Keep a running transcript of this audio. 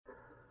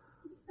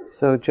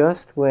So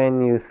just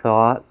when you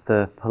thought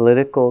the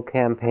political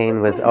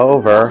campaign was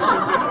over,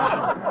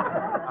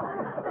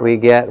 we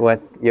get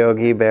what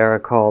Yogi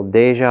Berra called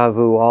deja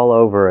vu all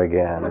over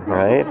again,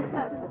 right?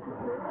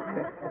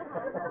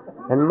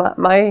 And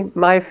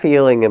my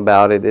feeling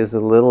about it is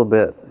a little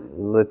bit,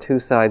 the two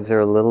sides are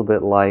a little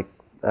bit like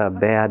a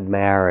bad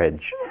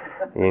marriage,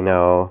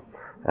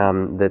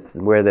 that's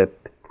where the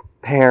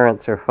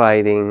parents are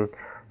fighting,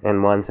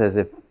 and one says,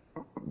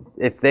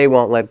 if they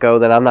won't let go,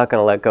 then I'm not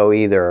going to let go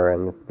either,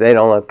 and if they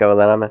don't let go,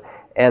 then I'm not.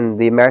 And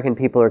the American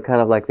people are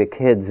kind of like the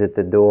kids at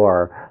the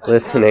door,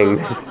 listening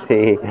to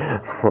see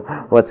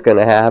what's going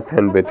to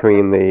happen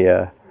between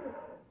the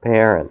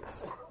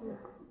parents,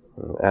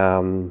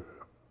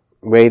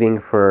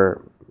 waiting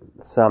for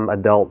some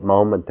adult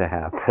moment to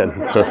happen.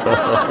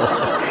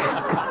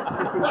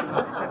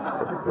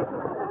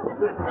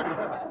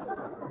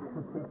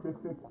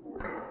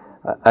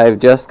 I've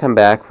just come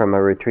back from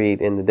a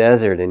retreat in the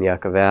desert in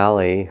Yucca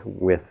Valley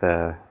with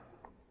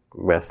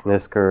Wes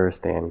Nisker,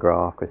 Stan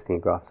Groff, Christine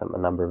Groff, a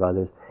number of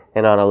others.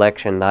 And on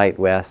election night,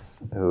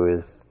 Wes, who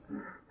is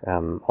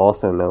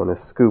also known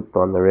as Scoop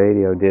on the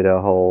radio, did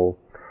a whole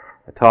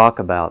talk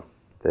about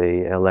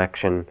the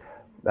election,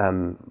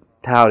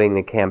 touting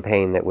the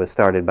campaign that was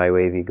started by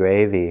Wavy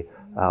Gravy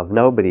of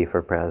nobody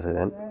for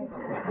president.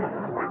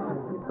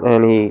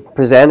 And he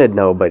presented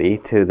nobody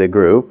to the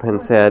group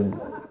and said,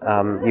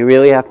 you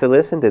really have to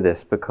listen to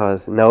this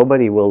because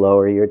nobody will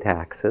lower your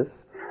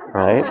taxes,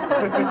 right?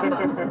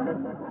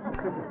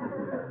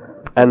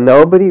 And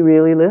nobody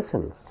really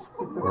listens.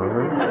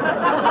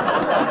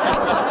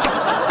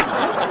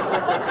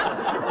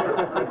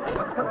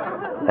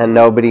 And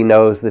nobody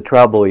knows the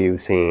trouble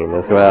you've seen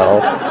as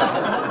well.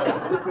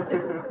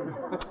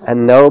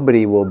 And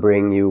nobody will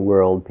bring you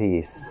world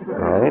peace,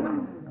 right?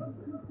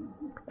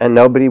 And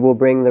nobody will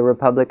bring the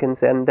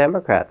Republicans and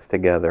Democrats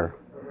together.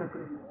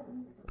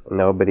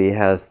 Nobody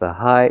has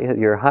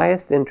your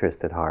highest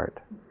interest at heart.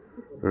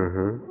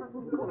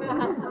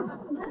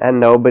 And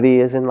nobody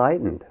is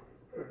enlightened.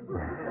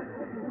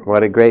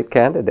 What a great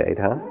candidate,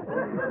 huh?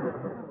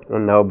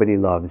 And nobody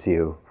loves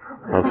you.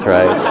 That's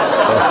right.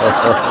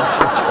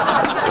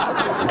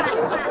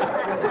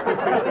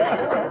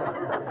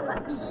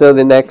 So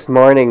the next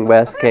morning,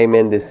 Wes came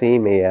in to see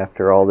me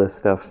after all this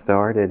stuff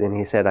started, and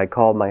he said, I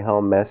called my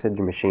home message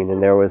machine,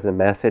 and there was a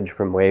message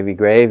from Wavy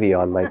Gravy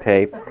on my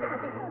tape,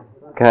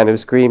 kind of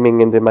screaming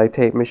into my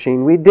tape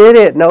machine, we did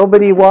it!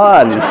 Nobody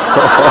won!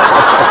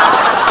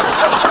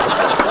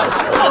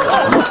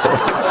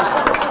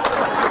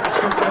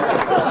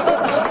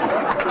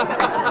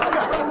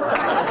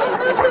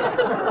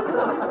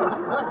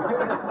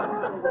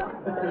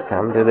 Let's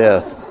come to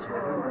this.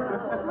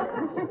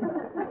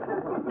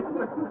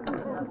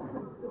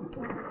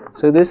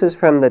 So this is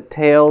from the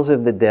Tales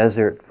of the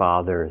Desert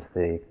Fathers,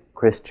 the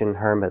Christian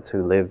hermits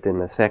who lived in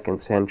the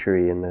 2nd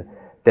century in the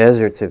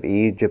deserts of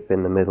Egypt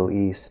in the Middle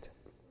East.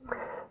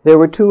 There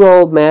were two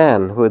old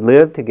men who had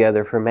lived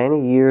together for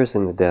many years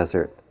in the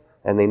desert,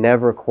 and they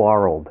never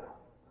quarreled.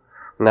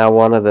 Now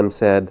one of them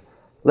said,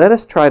 let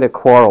us try to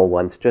quarrel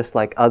once, just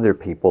like other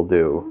people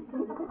do.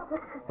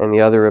 And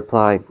the other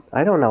replied,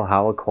 I don't know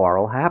how a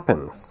quarrel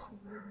happens.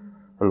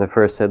 And the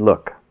first said,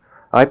 look,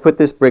 I put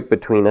this brick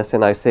between us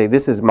and I say,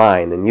 this is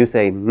mine, and you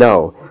say,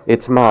 no,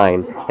 it's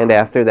mine, and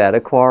after that a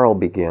quarrel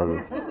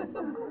begins.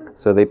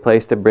 So they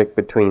placed a brick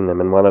between them,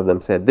 and one of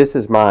them said, this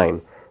is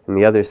mine, and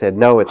the other said,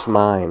 no, it's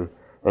mine.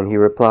 And he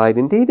replied,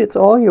 indeed, it's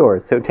all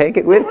yours, so take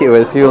it with you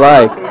as you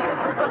like.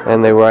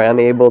 And they were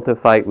unable to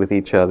fight with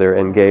each other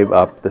and gave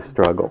up the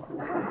struggle.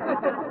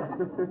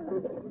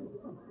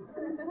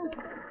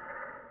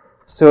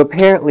 So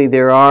apparently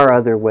there are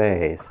other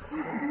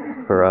ways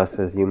for us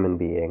as human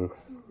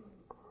beings.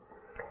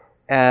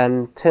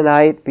 And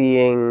tonight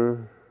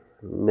being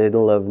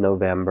middle of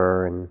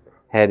November and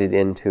headed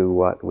into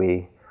what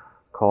we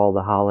call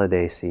the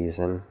holiday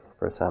season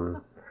for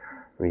some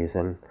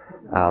reason.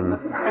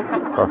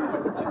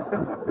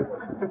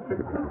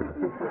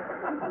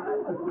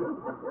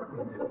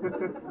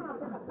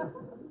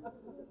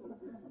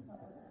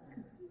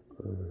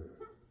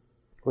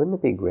 Wouldn't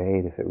it be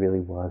great if it really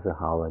was a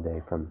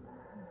holiday from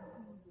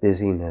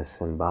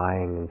busyness and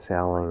buying and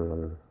selling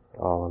and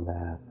all of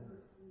that?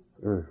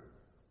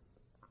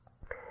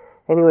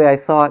 Anyway, I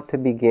thought to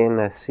begin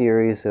a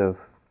series of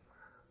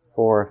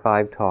 4 or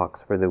 5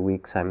 talks for the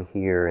weeks I'm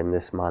here in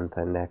this month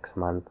and next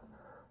month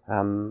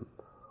on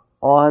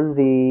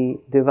the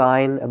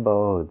divine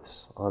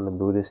abodes, on the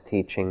Buddhist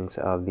teachings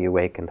of the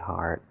awakened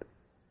heart.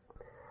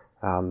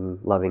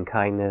 Loving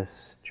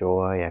kindness,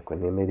 joy,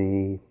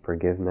 equanimity,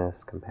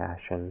 forgiveness,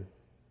 compassion.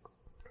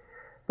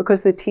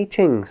 Because the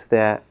teachings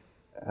that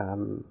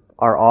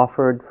are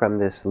offered from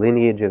this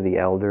lineage of the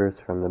elders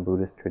from the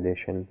Buddhist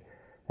tradition,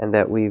 and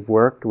that we've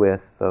worked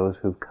with those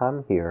who've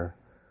come here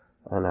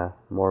on a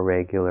more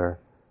regular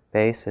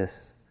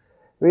basis,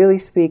 really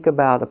speak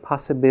about a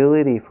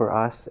possibility for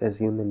us as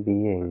human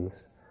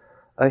beings,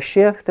 a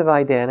shift of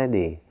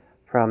identity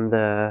from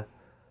the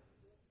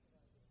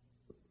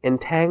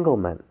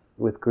entanglement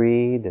with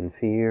greed and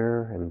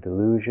fear and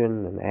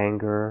delusion and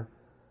anger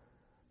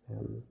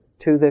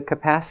to the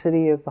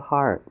capacity of the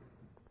heart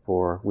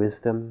for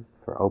wisdom,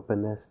 for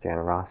openness,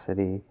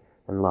 generosity,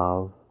 and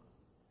love.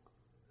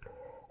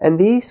 And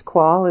these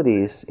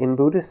qualities in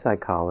Buddhist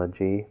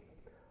psychology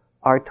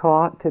are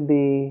taught to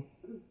be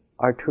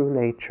our true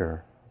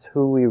nature. It's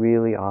who we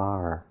really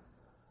are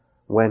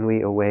when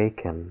we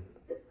awaken,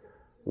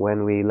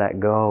 when we let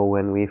go,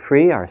 when we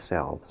free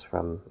ourselves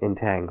from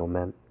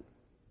entanglement.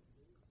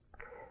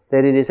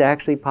 That it is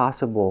actually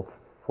possible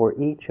for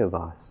each of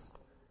us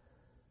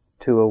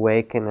to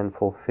awaken and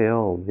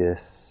fulfill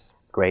this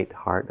great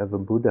heart of a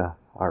Buddha,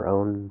 our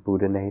own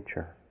Buddha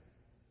nature.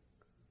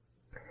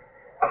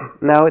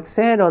 Now it's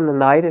said on the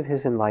night of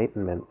his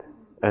enlightenment,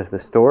 as the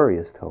story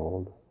is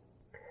told,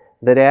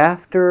 that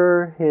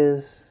after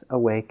his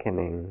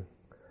awakening,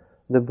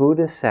 the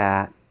Buddha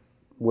sat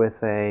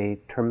with a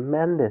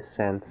tremendous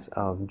sense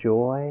of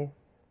joy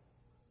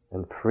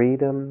and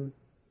freedom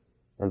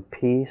and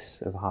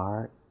peace of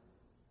heart,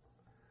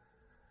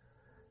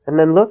 and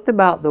then looked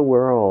about the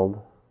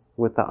world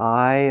with the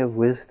eye of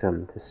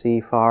wisdom to see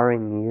far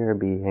and near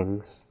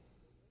beings,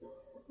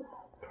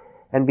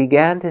 and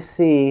began to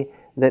see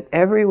that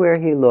everywhere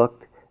he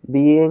looked,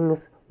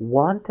 beings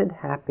wanted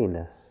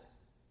happiness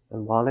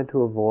and wanted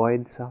to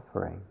avoid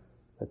suffering.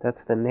 That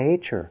that's the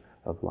nature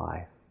of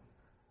life.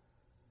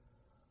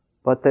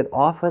 But that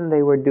often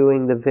they were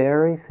doing the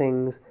very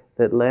things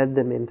that led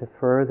them into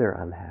further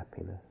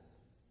unhappiness,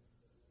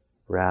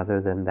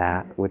 rather than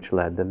that which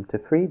led them to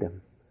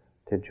freedom,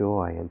 to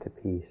joy, and to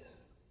peace.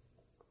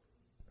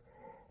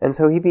 And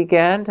so he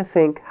began to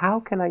think, how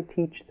can I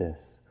teach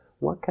this?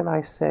 What can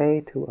I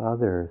say to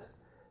others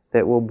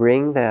that will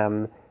bring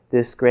them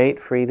this great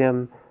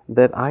freedom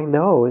that I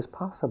know is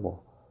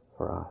possible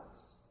for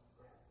us?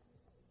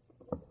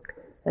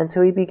 And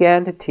so he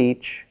began to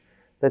teach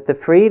that the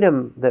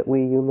freedom that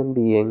we human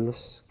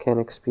beings can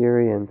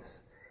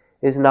experience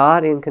is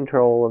not in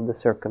control of the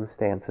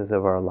circumstances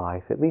of our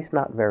life, at least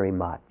not very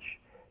much.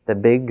 The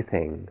big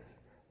things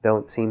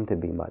don't seem to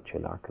be much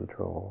in our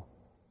control.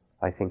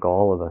 I think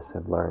all of us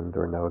have learned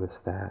or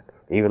noticed that.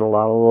 Even a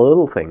lot of the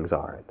little things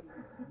aren't.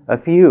 A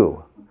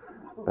few,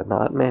 but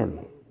not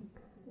many.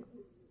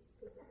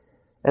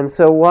 And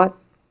so what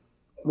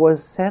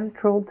was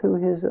central to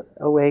his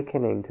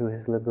awakening, to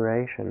his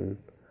liberation,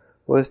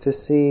 was to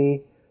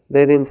see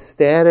that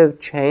instead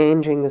of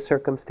changing the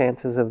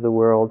circumstances of the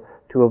world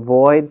to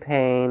avoid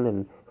pain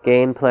and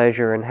gain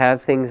pleasure and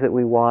have things that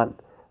we want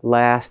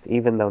last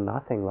even though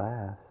nothing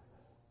lasts,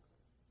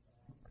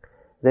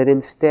 that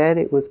instead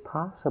it was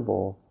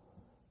possible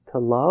to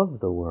love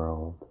the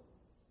world,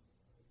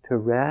 to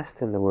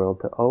rest in the world,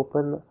 to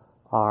open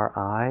our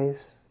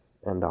eyes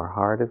and our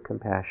heart of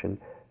compassion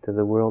to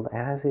the world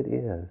as it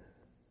is,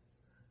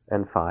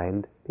 and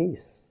find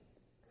peace.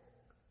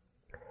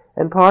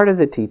 And part of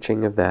the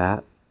teaching of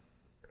that,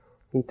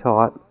 he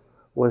taught,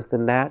 was the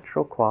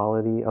natural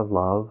quality of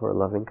love or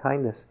loving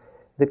kindness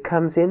that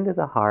comes into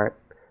the heart,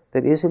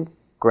 that isn't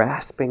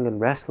grasping and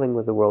wrestling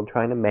with the world,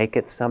 trying to make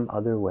it some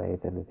other way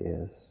than it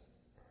is.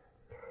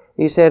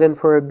 He said, and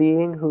for a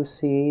being who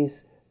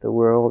sees the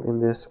world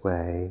in this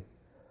way,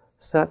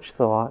 such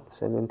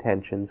thoughts and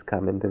intentions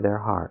come into their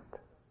heart.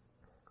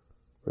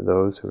 For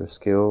those who are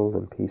skilled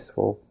and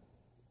peaceful,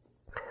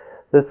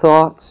 the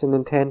thoughts and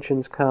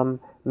intentions come,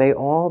 may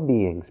all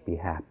beings be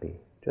happy.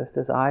 Just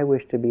as I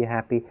wish to be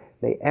happy,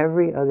 may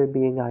every other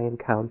being I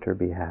encounter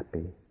be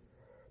happy.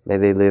 May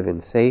they live in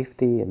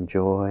safety and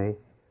joy.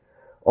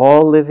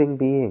 All living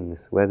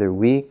beings, whether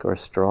weak or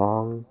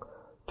strong,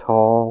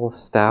 tall,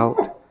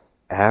 stout,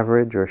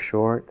 average or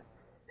short,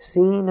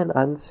 seen and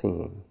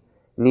unseen,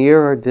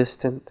 near or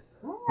distant,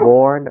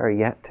 born or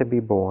yet to be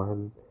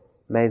born,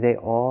 may they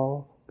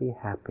all be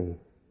happy.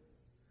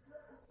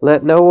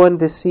 Let no one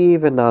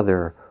deceive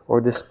another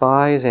or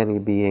despise any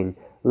being.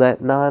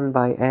 Let none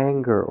by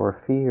anger or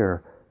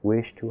fear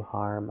wish to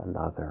harm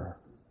another.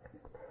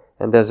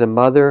 And as a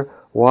mother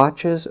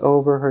watches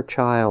over her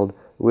child,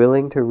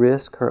 willing to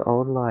risk her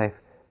own life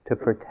to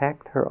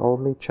protect her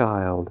only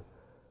child,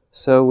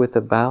 so with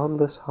a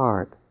boundless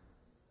heart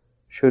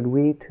should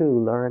we too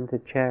learn to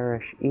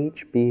cherish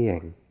each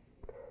being,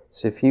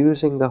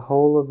 suffusing the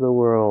whole of the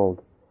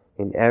world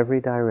in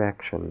every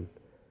direction,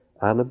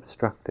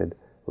 unobstructed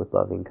with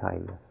loving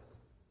kindness.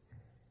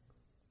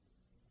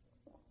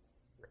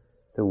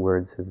 The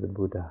words of the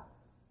Buddha.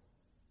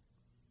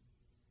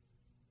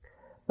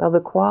 Now the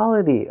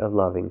quality of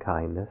loving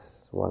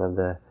kindness, one of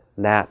the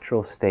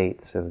natural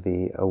states of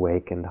the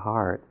awakened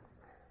heart,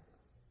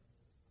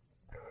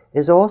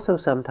 is also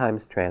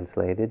sometimes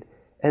translated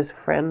as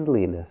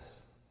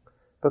friendliness,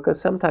 because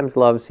sometimes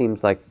love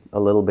seems like a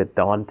little bit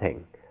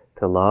daunting,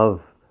 to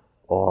love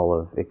all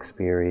of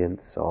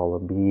experience, all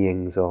of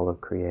beings, all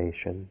of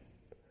creation.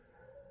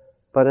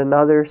 But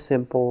another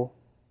simple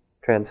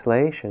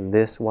translation,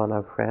 this one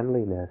of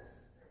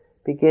friendliness,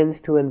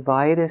 begins to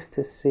invite us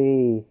to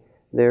see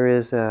there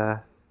is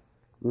a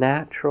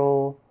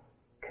natural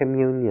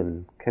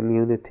communion,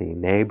 community,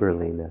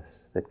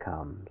 neighborliness that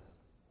comes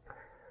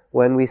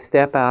when we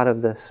step out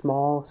of the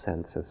small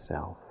sense of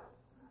self,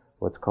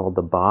 what's called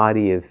the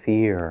body of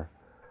fear,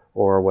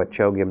 or what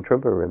Chogyam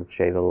Trungpa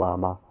Rinpoche, the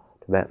Lama,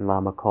 Tibetan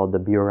Lama, called the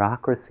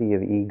bureaucracy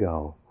of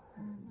ego.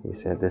 He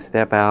said to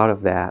step out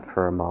of that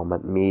for a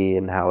moment, me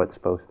and how it's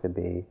supposed to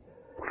be,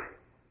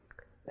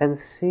 and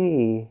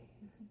see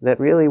that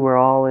really we're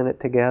all in it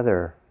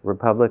together,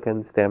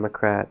 Republicans,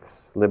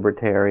 Democrats,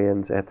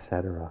 Libertarians,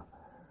 etc.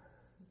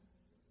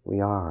 We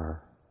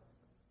are.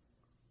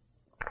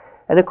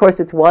 And of course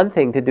it's one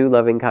thing to do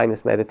loving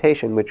kindness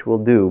meditation, which we'll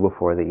do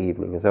before the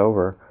evening is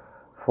over,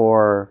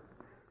 for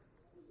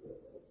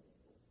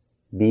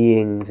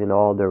beings in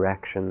all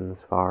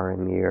directions, far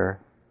and near.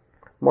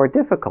 More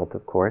difficult,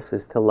 of course,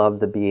 is to love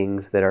the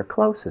beings that are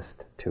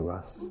closest to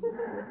us,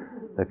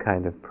 the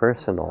kind of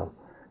personal.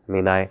 I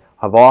mean, I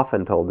have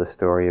often told the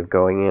story of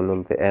going in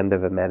at the end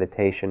of a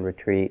meditation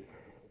retreat,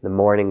 the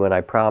morning when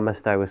I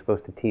promised I was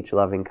supposed to teach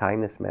loving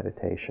kindness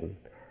meditation,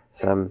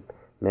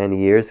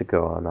 many years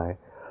ago, and I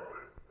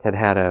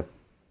had a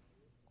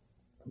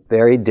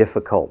very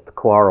difficult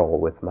quarrel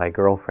with my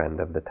girlfriend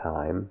of the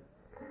time,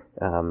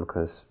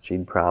 because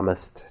she'd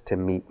promised to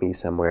meet me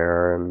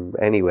somewhere, and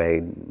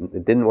anyway,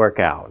 it didn't work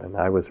out, and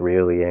I was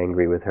really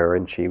angry with her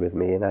and she with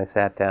me, and I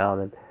sat down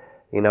and,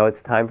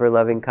 it's time for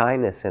loving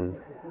kindness, and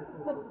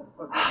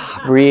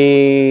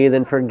breathe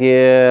and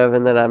forgive,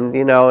 and then I'm,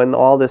 and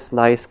all this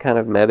nice kind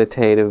of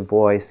meditative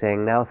voice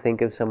saying, now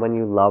think of someone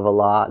you love a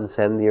lot and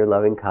send your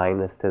loving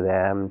kindness to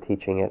them,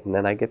 teaching it, and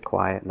then I get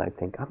quiet and I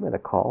think, I'm going to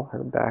call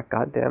her back,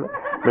 God damn it.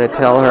 I'm going to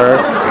tell her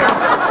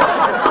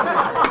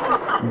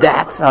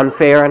that's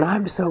unfair and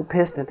I'm so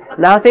pissed. And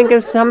now think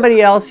of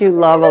somebody else you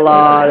love a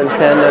lot and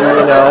send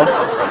them,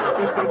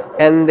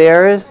 And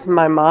there's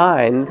my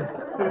mind.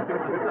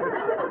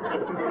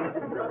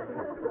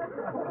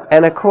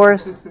 And of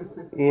course,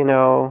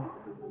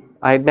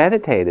 I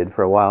meditated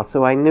for a while,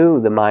 so I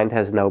knew the mind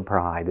has no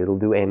pride. It'll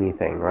do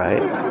anything,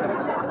 right?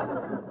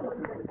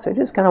 So I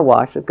just kind of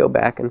watched it go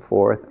back and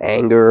forth,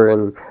 anger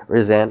and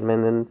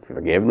resentment and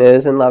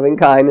forgiveness and loving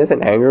kindness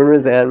and anger and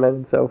resentment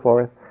and so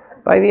forth.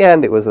 By the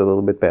end, it was a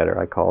little bit better.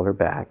 I called her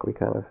back. We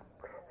kind of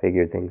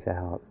figured things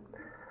out.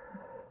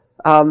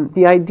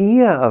 The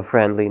idea of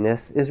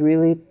friendliness is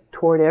really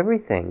toward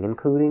everything,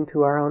 including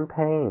to our own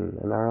pain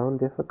and our own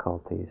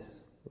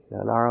difficulties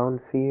and our own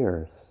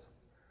fears.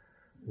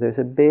 There's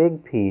a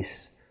big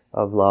piece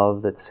of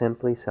love that's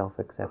simply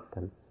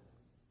self-acceptance.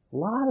 A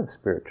lot of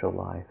spiritual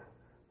life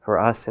for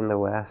us in the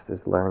West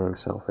is learning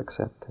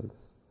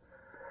self-acceptance.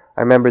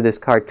 I remember this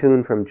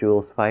cartoon from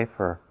Jules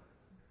Pfeiffer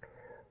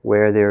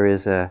where there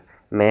is a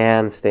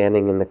man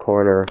standing in the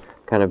corner,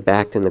 kind of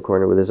backed in the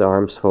corner with his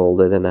arms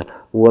folded, and a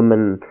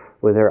woman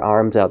with her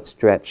arms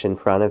outstretched in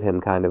front of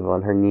him, kind of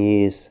on her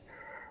knees,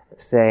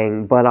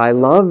 saying, "But I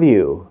love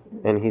you."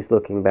 And he's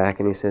looking back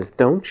and he says,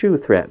 "Don't you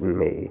threaten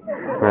me,"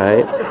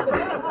 right?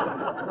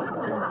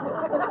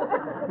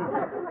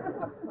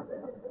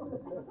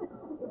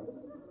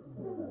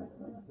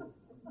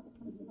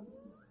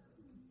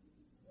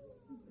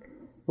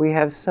 We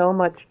have so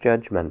much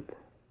judgment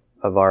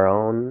of our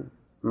own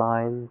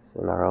minds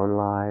and our own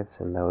lives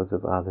and those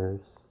of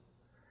others.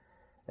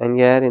 And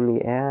yet, in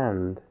the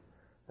end,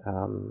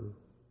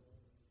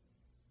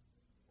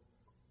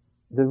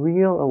 the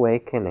real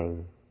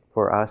awakening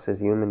for us as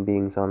human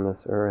beings on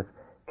this earth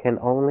can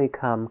only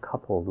come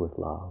coupled with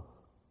love.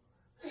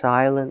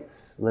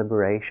 Silence,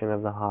 liberation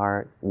of the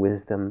heart,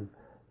 wisdom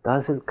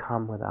doesn't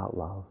come without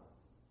love.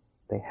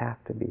 They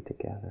have to be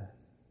together.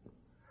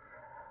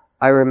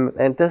 And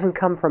it doesn't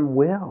come from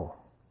will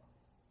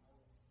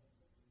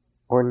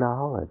or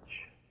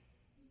knowledge.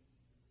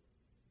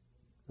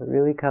 It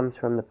really comes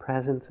from the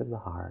presence of the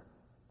heart.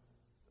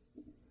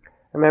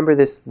 I remember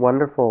this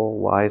wonderful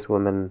wise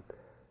woman,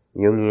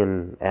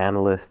 Jungian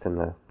analyst and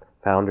the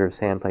founder of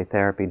sand play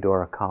therapy,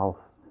 Dora Kalf,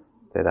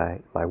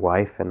 that my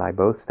wife and I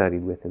both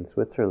studied with in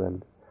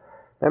Switzerland.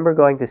 I remember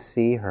going to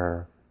see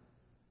her.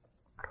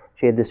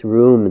 She had this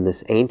room in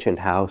this ancient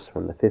house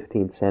from the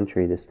 15th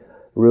century, this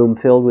room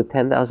filled with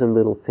 10,000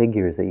 little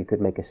figures that you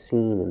could make a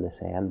scene in the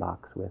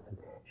sandbox with. And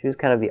she was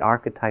kind of the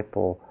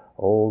archetypal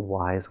old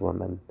wise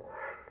woman.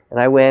 And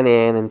I went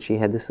in and she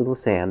had this little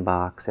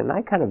sandbox, and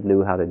I kind of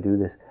knew how to do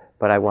this,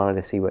 but I wanted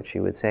to see what she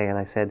would say. And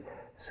I said,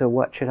 "So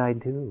what should I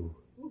do?"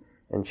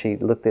 And she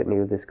looked at me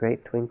with this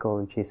great twinkle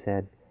and she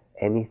said,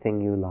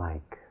 "Anything you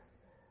like."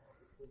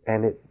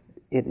 And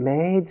it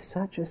made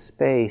such a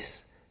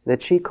space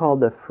that she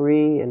called a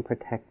free and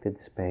protected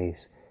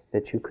space,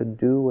 that you could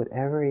do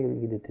whatever you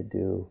needed to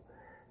do.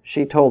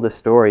 She told a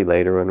story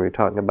later when we were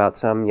talking about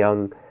some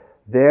young,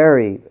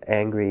 very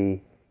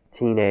angry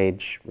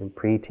teenage,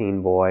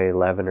 preteen boy,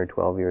 11 or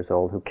 12 years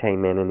old, who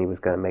came in and he was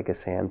going to make a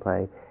sand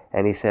play.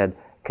 And he said,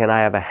 "Can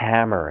I have a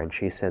hammer?" And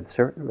she said,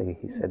 "Certainly."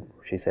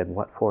 She said,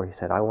 "What for?" He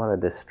said, "I want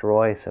to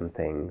destroy some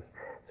things."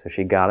 So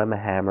she got him a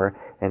hammer,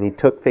 and he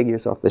took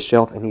figures off the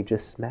shelf, and he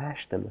just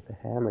smashed them with the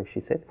hammer.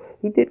 She said,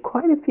 he did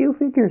quite a few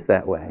figures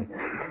that way.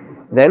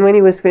 Then when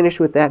he was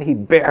finished with that, he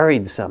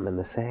buried some in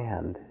the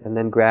sand. And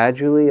then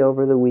gradually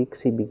over the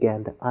weeks, he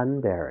began to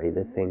unbury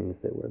the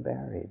things that were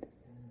buried.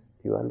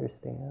 Do you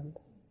understand?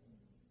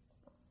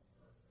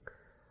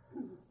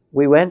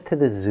 We went to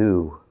the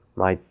zoo.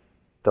 My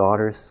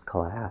daughter's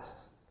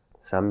class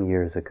some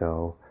years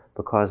ago,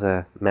 because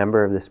a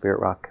member of the Spirit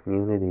Rock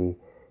community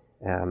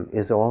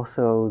is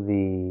also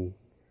the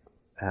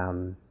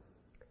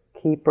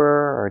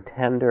keeper or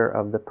tender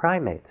of the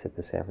primates at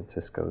the San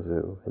Francisco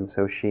Zoo. And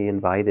so she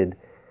invited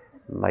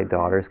my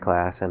daughter's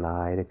class and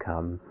I to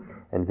come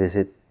and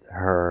visit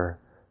her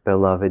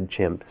beloved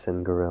chimps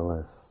and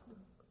gorillas.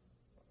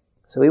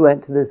 So we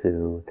went to the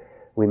zoo.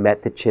 We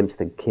met the chimps.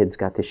 The kids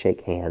got to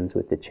shake hands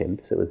with the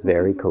chimps. It was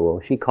very cool.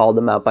 She called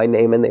them out by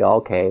name and they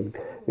all came.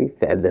 We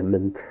fed them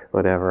and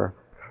whatever.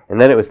 And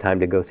then it was time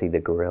to go see the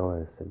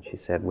gorillas. And she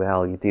said,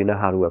 well, do you know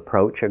how to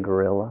approach a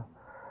gorilla?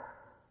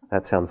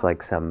 That sounds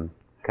like some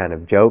kind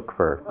of joke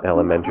for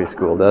elementary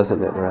school,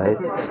 doesn't it, right?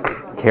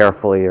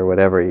 Carefully or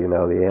whatever, you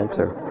know the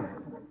answer.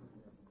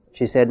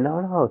 She said,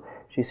 no.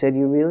 She said,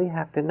 you really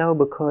have to know,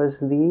 because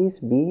these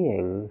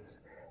beings,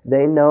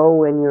 they know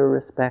when you're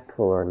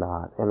respectful or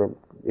not. And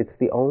it's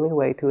the only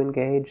way to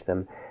engage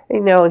them.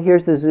 And, and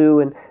here's the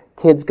zoo and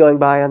kids going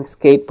by on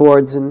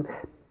skateboards and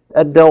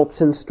adults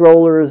in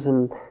strollers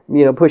and,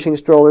 pushing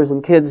strollers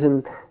and kids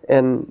and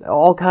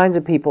all kinds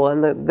of people.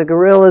 And the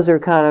gorillas are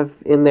kind of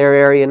in their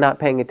area not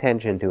paying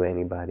attention to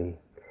anybody.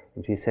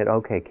 And she said,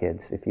 okay,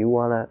 kids, if you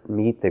want to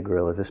meet the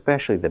gorillas,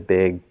 especially the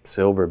big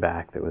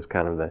silverback that was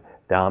kind of the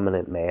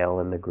dominant male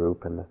in the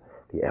group and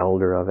the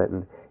elder of it,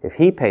 and if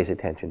he pays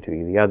attention to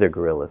you, the other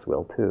gorillas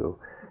will too.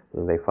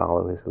 And they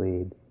follow his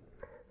lead.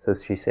 So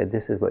she said,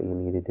 this is what you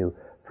need to do.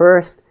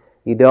 First,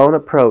 you don't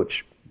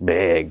approach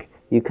big.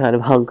 You kind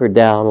of hunker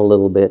down a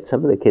little bit.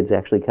 Some of the kids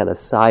actually kind of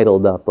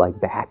sidled up, like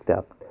backed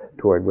up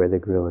toward where the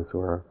gorillas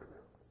were.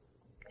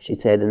 She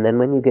said, and then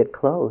when you get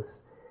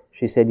close,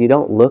 she said, you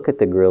don't look at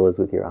the gorillas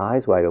with your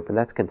eyes wide open.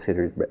 That's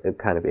considered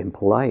kind of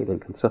impolite.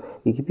 And so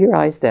you keep your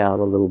eyes down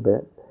a little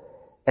bit.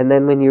 And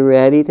then when you're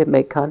ready to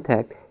make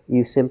contact,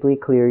 you simply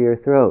clear your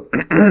throat,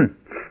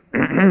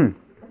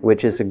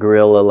 which is a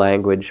gorilla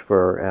language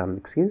for,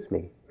 excuse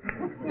me.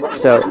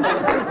 So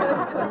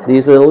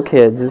these little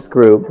kids, this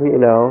group,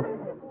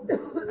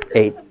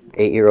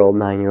 8-year-old,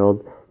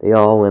 9-year-old, they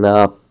all went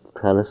up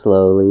kind of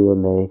slowly,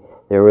 and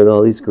there were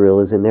all these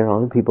gorillas in there,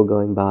 all the people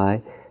going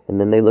by, and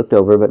then they looked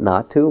over, but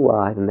not too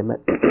wide, and they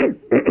went,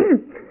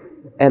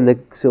 and the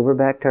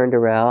silverback turned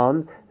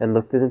around and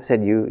looked at them and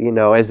said, you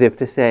know, as if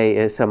to say,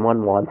 "Does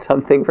someone want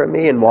something from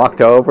me?" and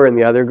walked over, and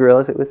the other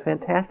gorillas, it was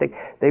fantastic.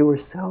 They were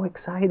so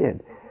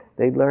excited.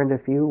 They'd learned a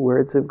few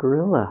words of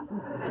gorilla.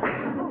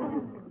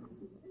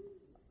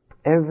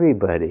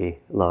 Everybody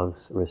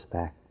loves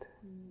respect.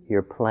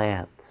 Your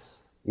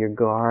plants, your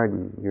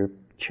garden, your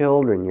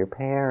children, your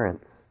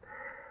parents,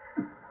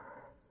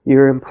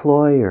 your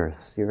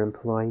employers, your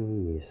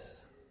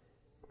employees.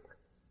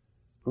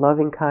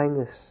 Loving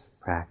kindness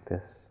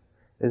practice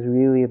is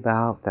really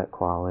about that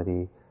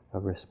quality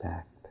of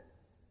respect.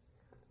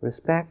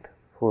 Respect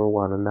for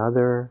one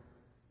another,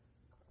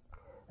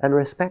 and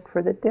respect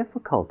for the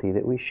difficulty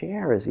that we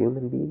share as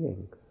human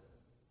beings.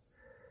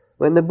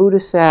 When the Buddha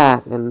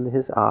sat and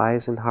his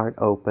eyes and heart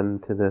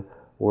opened to the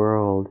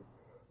world,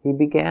 he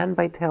began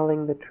by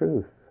telling the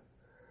truth,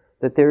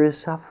 that there is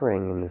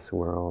suffering in this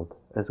world,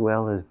 as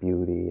well as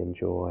beauty and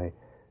joy.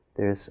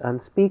 There's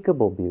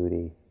unspeakable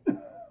beauty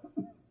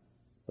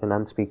and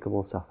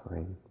unspeakable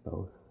suffering,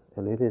 both,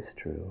 and it is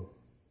true.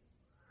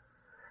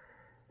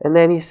 And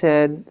then he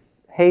said,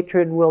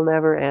 hatred will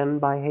never end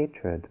by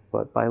hatred,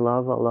 but by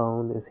love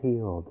alone is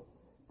healed.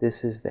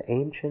 This is the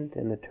ancient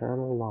and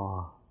eternal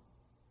law.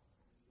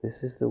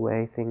 This is the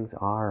way things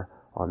are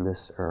on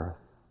this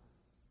earth.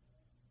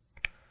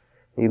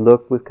 He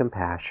looked with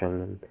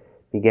compassion and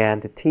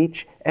began to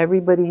teach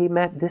everybody he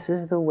met, this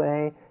is the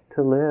way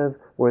to live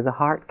where the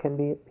heart can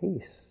be at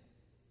peace.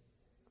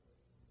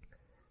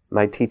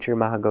 My teacher,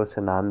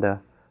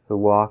 Mahagosananda, who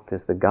walked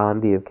as the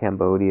Gandhi of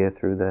Cambodia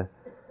through the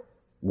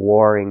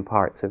warring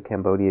parts of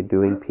Cambodia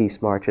doing peace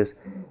marches,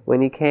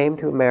 when he came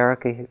to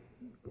America,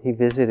 he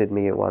visited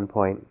me at one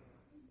point,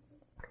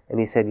 and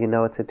he said,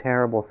 it's a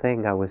terrible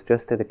thing. I was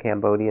just at a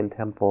Cambodian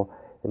temple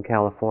in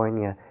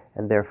California,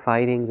 and they're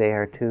fighting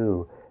there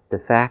too. The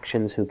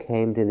factions who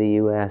came to the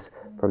U.S.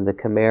 from the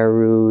Khmer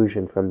Rouge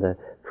and from the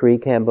Free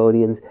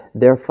Cambodians,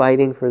 they're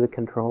fighting for the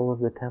control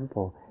of the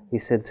temple. He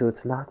said, so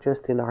it's not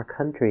just in our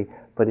country,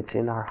 but it's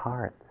in our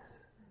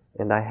hearts.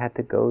 And I had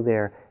to go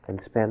there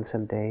and spend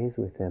some days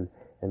with him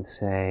and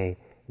say,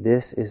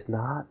 this is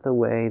not the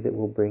way that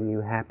will bring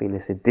you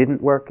happiness. It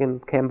didn't work in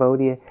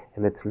Cambodia,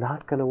 and it's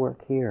not going to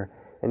work here.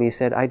 And he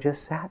said, I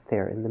just sat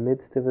there in the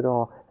midst of it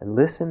all and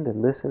listened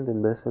and listened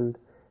and listened,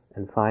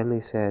 and finally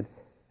said,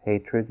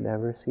 hatred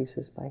never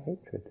ceases by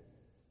hatred.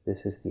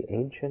 This is the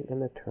ancient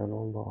and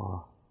eternal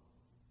law.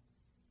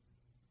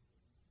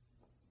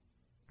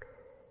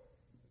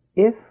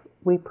 If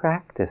we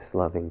practice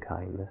loving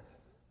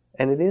kindness,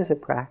 and it is a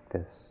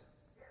practice,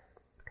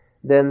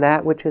 then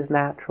that which is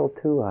natural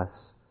to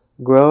us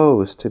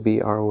grows to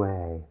be our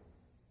way.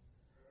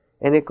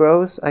 And it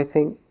grows, I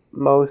think,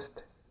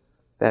 most,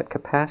 that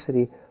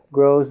capacity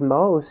grows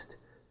most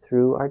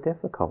through our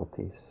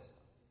difficulties.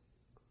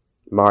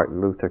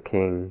 Martin Luther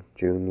King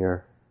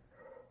Jr.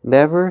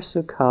 Never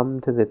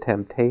succumb to the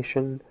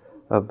temptation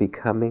of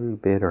becoming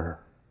bitter.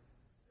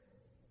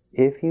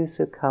 If you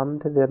succumb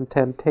to the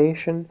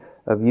temptation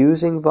of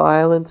using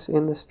violence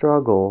in the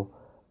struggle,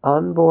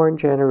 unborn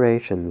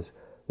generations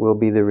will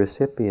be the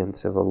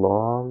recipients of a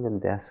long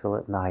and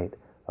desolate night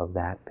of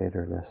that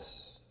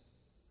bitterness.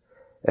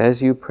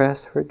 As you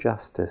press for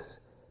justice,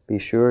 be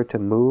sure to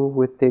move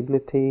with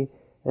dignity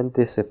and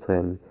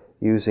discipline,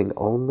 using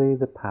only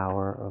the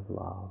power of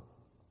love.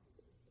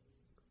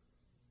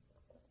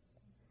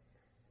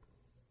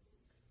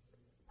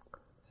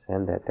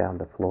 Send that down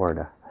to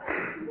Florida.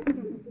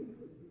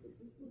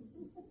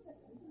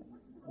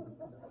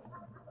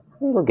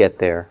 It'll get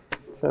there.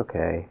 It's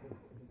okay.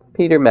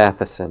 Peter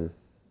Matheson.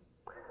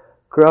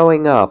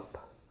 Growing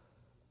up,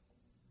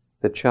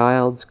 the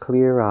child's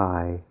clear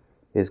eye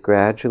is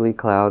gradually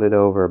clouded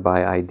over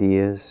by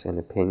ideas and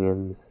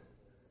opinions,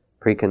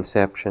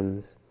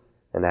 preconceptions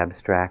and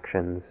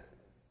abstractions,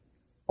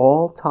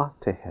 all taught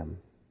to him.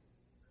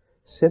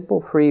 Simple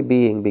free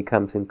being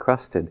becomes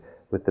encrusted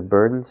with the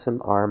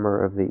burdensome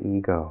armor of the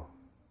ego.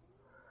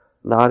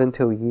 Not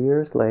until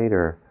years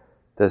later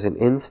does an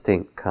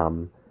instinct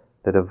come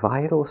that a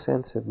vital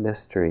sense of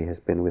mystery has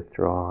been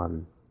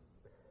withdrawn.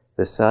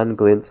 The sun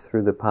glints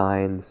through the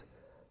pines,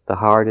 the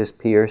heart is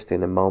pierced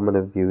in a moment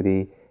of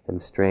beauty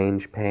and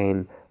strange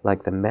pain,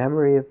 like the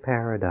memory of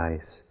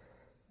paradise,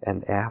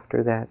 and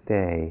after that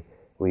day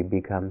we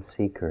become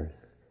seekers,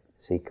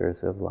 seekers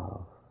of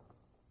love.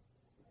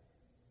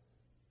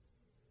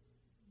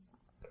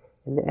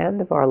 In the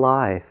end of our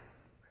life,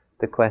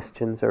 the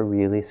questions are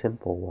really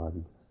simple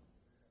ones.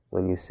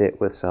 When you sit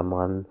with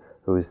someone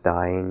who is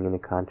dying in a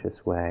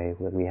conscious way,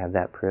 when we have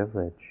that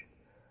privilege,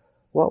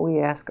 what we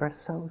ask are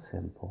so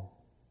simple.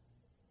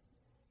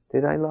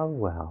 Did I love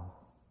well?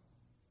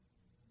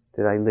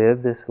 Did I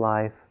live this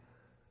life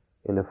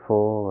in a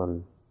full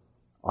and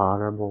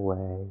honorable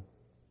way?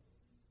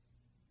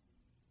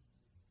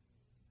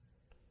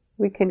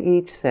 We can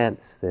each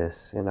sense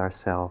this in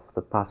ourselves,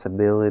 the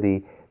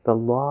possibility, the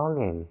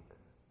longing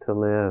to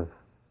live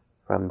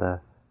from the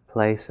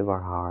place of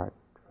our heart,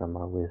 from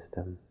our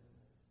wisdom.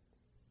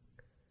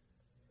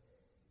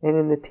 And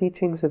in the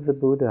teachings of the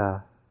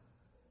Buddha,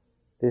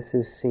 this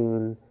is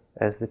seen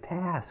as the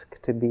task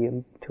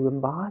to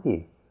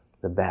embody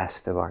the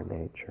best of our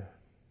nature.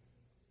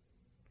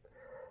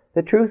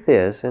 The truth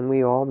is, and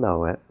we all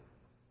know it,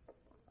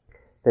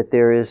 that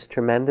there is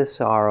tremendous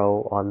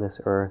sorrow on this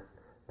earth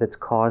that's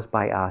caused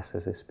by us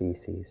as a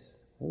species.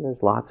 And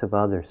there's lots of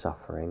other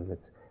suffering,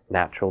 that's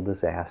natural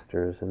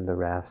disasters and the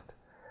rest.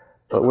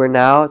 But we're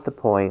now at the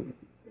point,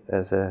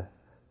 as a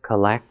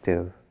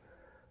collective,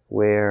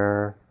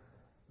 where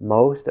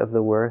most of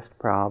the worst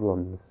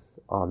problems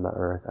on the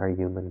earth are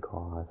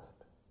human-caused.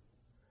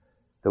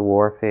 The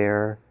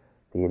warfare,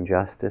 the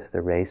injustice, the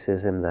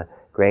racism, the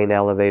grain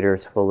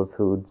elevators full of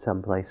food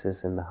some places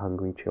and the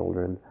hungry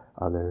children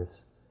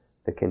others,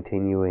 the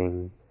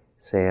continuing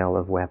sale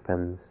of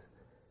weapons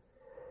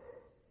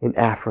in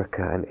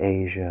Africa and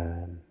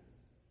Asia and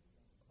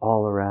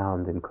all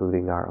around,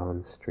 including our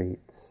own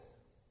streets.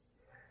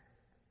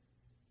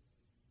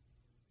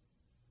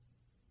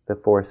 The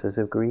forces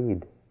of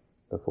greed,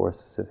 the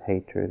forces of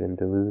hatred and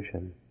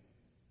delusion.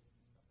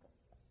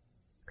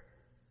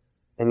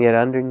 And yet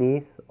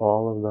underneath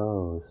all of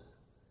those,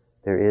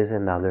 there is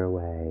another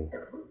way.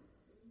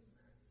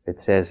 It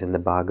says in the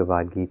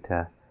Bhagavad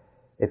Gita,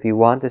 if you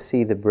want to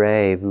see the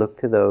brave, look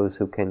to those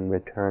who can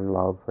return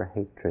love for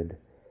hatred.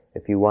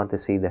 If you want to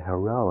see the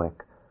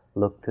heroic,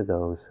 look to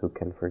those who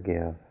can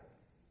forgive.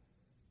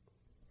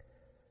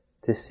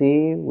 To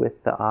see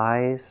with the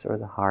eyes or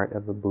the heart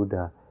of a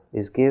Buddha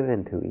is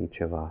given to each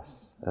of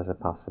us as a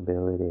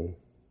possibility.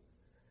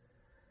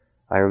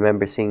 I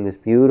remember seeing this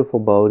beautiful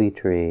Bodhi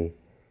tree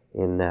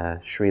in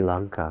Sri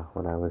Lanka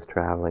when I was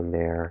traveling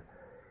there,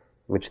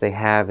 which they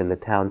have in the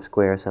town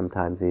square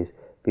sometimes, these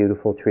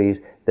beautiful trees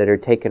that are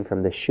taken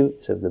from the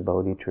shoots of the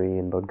Bodhi tree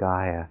in Bodh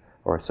Gaya,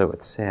 or so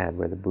it's said,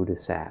 where the Buddha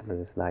sat in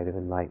his night of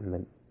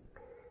enlightenment.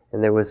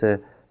 And there was a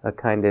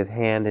kind of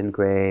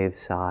hand-engraved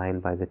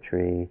sign by the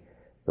tree,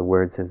 the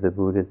words of the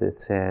Buddha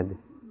that said,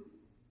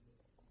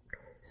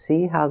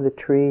 "See how the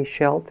tree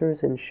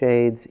shelters and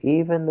shades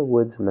even the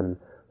woodsman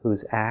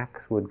whose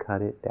axe would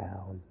cut it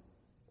down."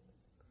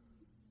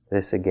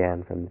 This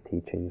again from the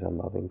teachings on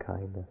loving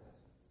kindness.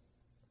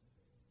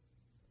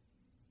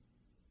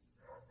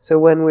 So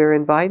when we're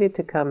invited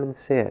to come and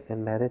sit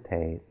and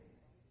meditate,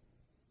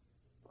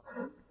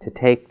 to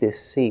take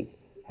this seat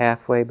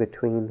halfway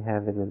between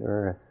heaven and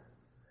earth,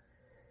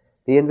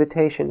 the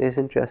invitation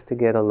isn't just to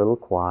get a little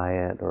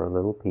quiet or a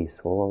little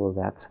peaceful,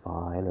 although that's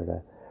fine, or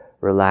to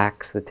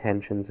relax the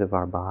tensions of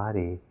our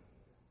body,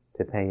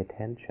 to pay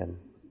attention.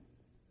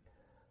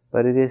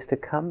 But it is to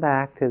come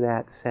back to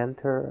that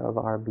center of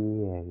our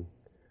being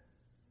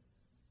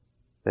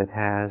that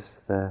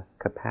has the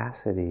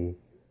capacity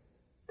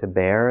to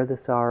bear the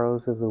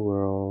sorrows of the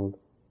world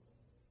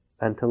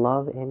and to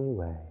love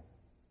anyway,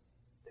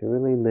 to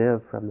really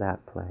live from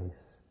that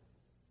place.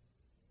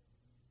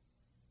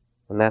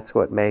 And that's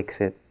what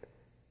makes it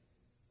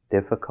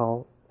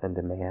difficult and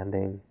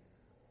demanding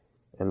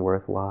and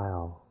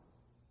worthwhile.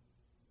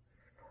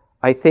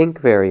 I think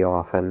very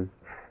often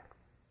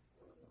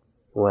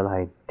when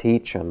I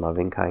teach on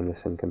loving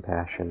kindness and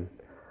compassion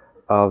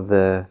of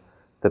the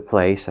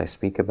place, I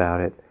speak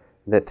about it,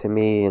 that to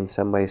me in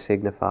some way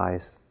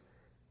signifies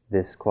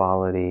this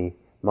quality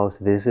most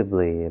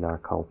visibly in our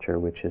culture,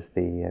 which is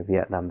the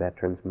Vietnam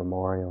Veterans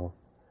Memorial.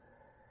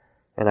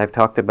 And I've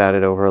talked about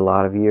it over a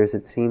lot of years.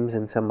 It seems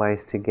in some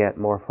ways to get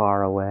more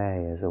far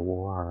away as a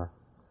war.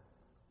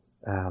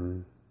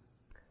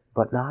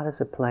 But not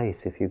as a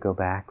place if you go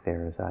back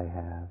there as I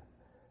have,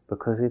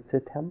 because it's a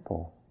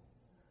temple.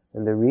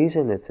 And the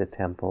reason it's a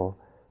temple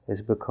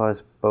is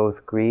because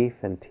both grief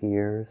and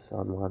tears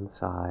on one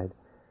side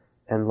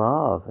and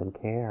love and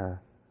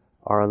care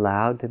are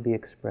allowed to be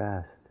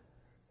expressed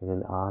in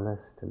an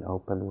honest and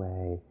open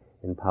way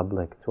in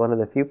public. It's one of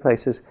the few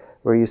places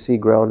where you see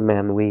grown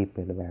men weep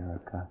in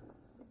America.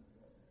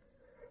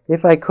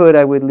 If I could,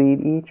 I would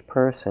lead each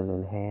person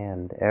in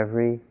hand,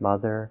 every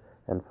mother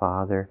and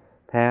father,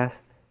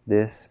 past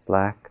this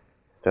black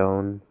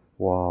stone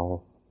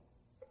wall,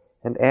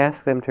 and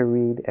ask them to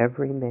read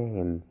every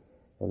name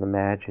and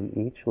imagine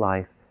each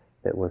life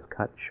that was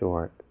cut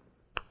short,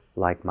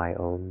 like my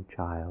own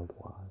child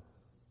was.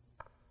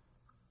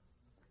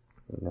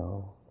 You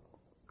know,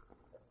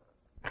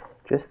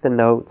 just the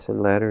notes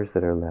and letters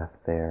that are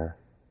left there.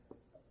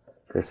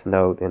 This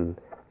note in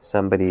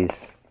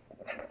somebody's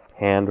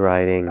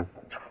handwriting,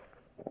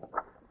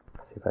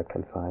 see if I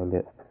can find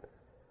it,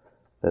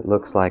 that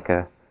looks like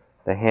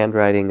the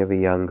handwriting of a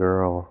young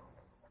girl.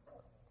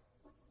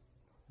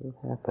 What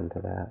happened to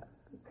that?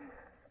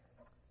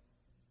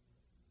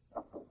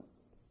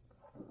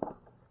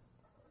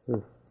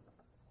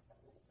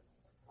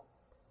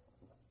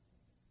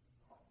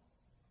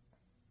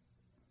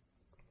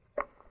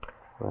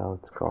 Well,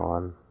 it's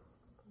gone.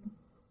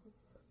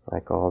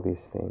 Like all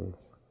these things.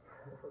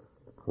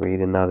 Read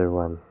another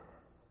one.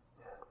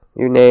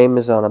 Your name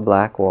is on a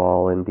black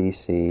wall in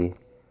D.C.,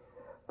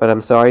 but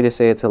I'm sorry to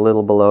say it's a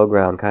little below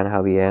ground, kind of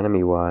how the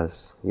enemy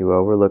was. You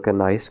overlook a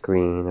nice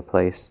green, a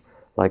place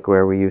like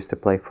where we used to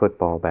play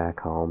football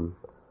back home.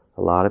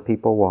 A lot of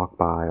people walk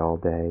by all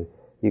day.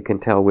 You can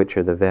tell which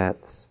are the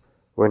vets.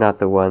 We're not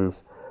the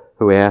ones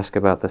who ask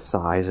about the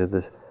size of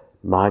the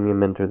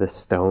monument or the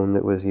stone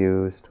that was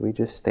used. We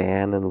just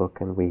stand and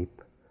look and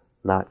weep,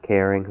 not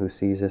caring who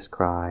sees us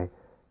cry,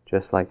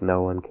 just like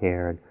no one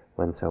cared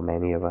when so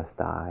many of us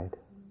died.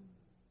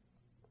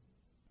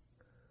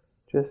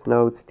 Just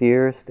notes,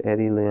 dearest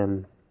Eddie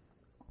Lynn,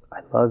 I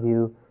love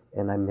you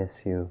and I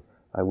miss you.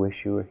 I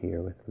wish you were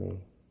here with me.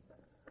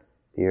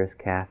 Dearest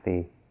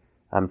Kathy,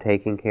 I'm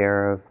taking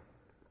care of,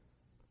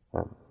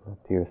 not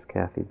dearest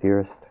Kathy,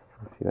 dearest,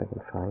 let's see if I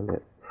can find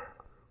it.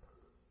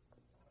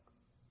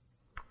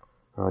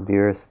 Oh,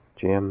 dearest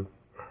Jim,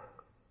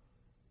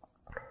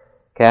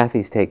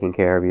 Kathy's taking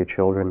care of your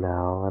children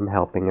now. I'm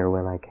helping her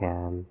when I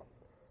can.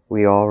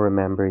 We all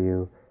remember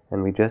you,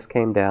 and we just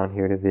came down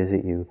here to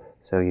visit you,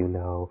 so you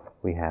know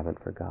we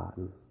haven't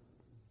forgotten.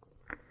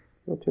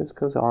 It just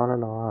goes on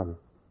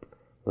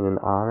in an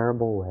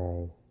honorable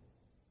way.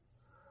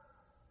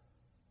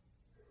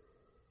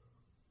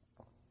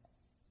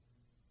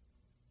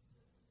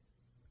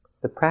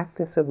 The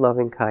practice of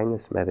loving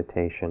kindness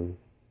meditation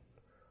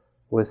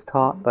was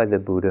taught by the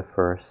Buddha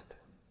first,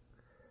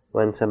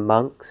 when some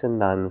monks and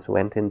nuns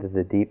went into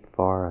the deep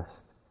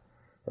forest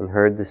and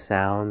heard the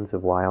sounds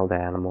of wild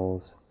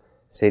animals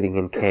sitting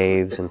in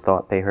caves and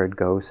thought they heard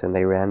ghosts, and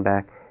they ran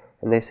back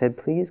and they said,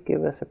 please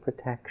give us a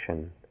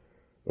protection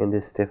in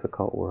this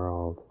difficult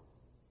world.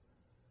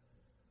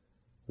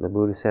 And the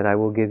Buddha said, I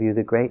will give you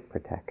the great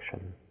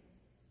protection,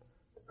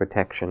 the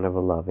protection of a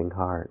loving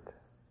heart.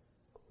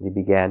 He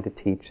began to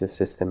teach the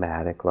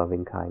systematic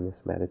loving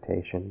kindness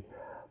meditation.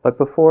 But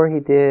before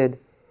he did,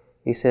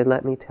 he said,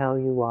 let me tell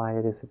you why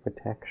it is a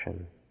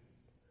protection.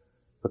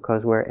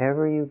 Because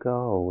wherever you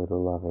go with a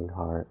loving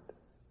heart,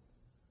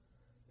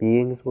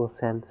 beings will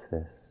sense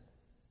this.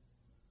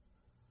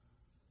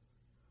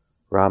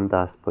 Ram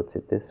Dass puts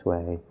it this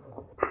way.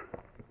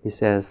 He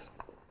says,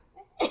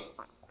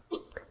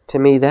 to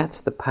me that's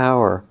the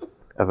power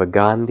of a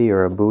Gandhi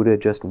or a Buddha,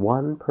 just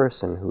one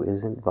person who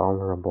isn't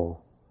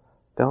vulnerable.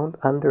 Don't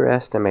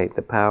underestimate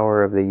the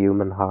power of the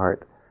human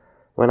heart.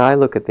 When I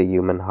look at the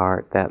human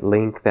heart, that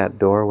link, that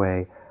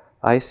doorway,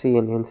 I see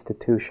an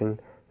institution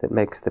that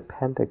makes the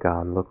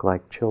Pentagon look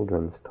like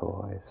children's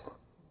toys.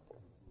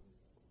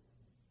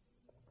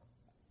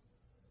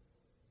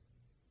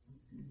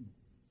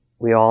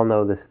 We all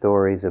know the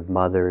stories of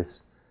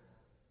mothers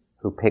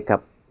who pick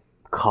up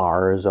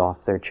cars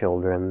off their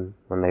children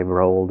when they've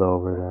rolled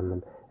over them,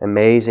 and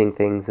amazing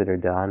things that are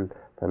done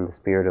from the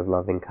spirit of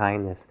loving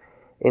kindness.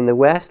 In the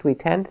West, we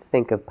tend to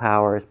think of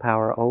power as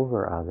power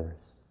over others.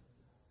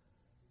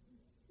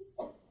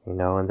 You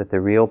know, and that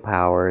the real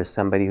power is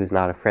somebody who's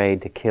not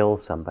afraid to kill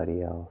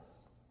somebody else.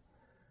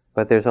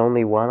 But there's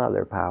only one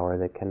other power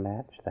that can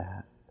match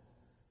that,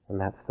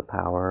 and that's the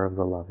power of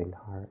the loving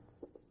heart.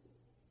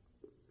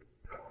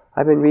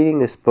 I've been reading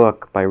this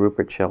book by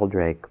Rupert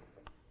Sheldrake,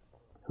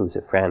 who's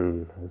a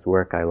friend whose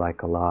work I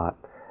like a lot,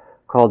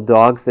 called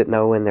Dogs That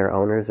Know When Their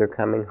Owners Are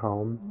Coming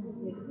Home.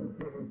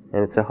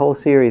 And it's a whole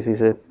series.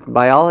 He's a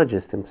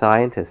biologist and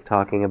scientist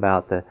talking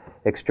about the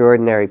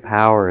extraordinary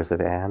powers of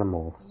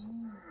animals.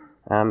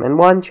 In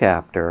one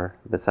chapter,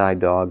 beside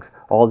dogs,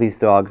 all these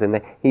dogs,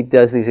 and he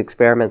does these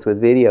experiments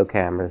with video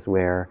cameras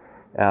where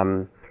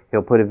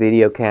he'll put a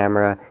video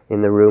camera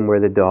in the room where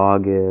the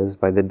dog is,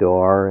 by the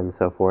door and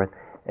so forth,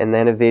 and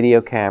then a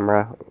video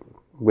camera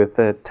with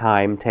a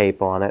time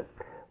tape on it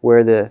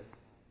where the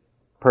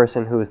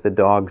person who is the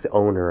dog's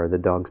owner or the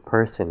dog's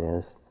person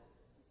is.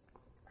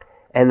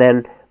 And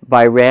then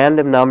by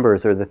random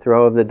numbers or the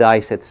throw of the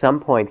dice, at some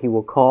point he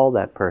will call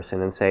that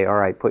person and say, all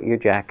right, put your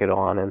jacket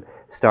on and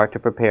start to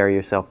prepare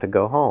yourself to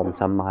go home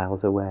some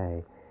miles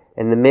away.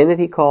 And the minute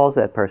he calls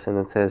that person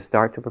and says,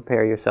 start to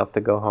prepare yourself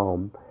to go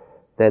home,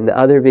 then the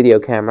other video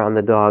camera on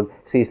the dog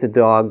sees the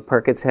dog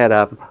perk its head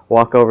up,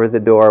 walk over the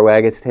door,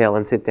 wag its tail,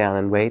 and sit down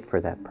and wait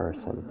for that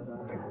person.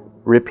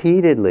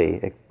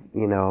 Repeatedly,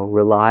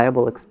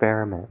 reliable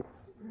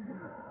experiments.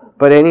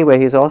 But anyway,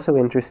 he's also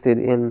interested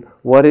in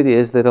what it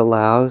is that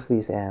allows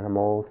these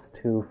animals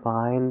to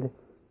find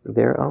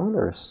their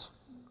owners.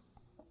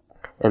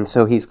 And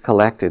so he's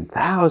collected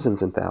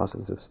thousands and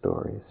thousands of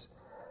stories.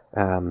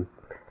 For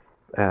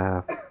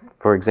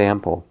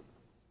example,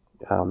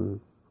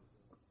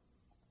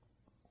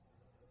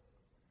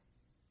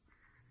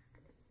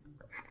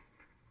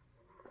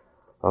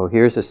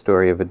 here's a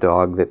story of a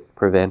dog that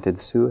prevented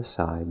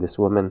suicide. This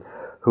woman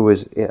who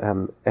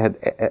had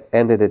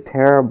ended a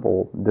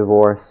terrible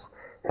divorce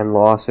and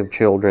loss of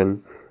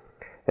children,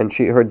 and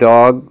her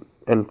dog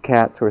and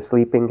cats were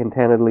sleeping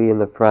contentedly in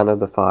the front of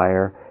the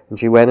fire, and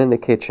she went in the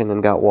kitchen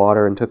and got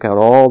water and took out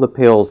all the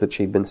pills that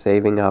she'd been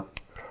saving up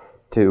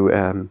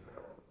to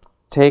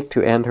take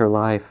to end her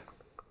life.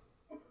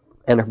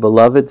 And her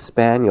beloved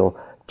spaniel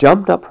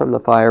jumped up from the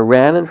fire,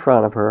 ran in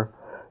front of her,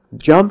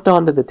 jumped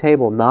onto the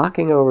table,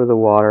 knocking over the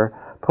water,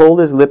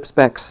 pulled his lips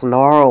back,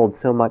 snarled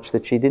so much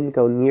that she didn't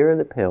go near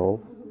the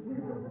pills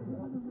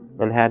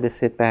and had to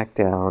sit back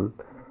down.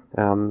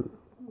 And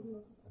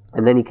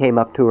then he came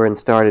up to her and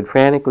started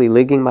frantically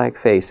licking my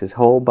face, his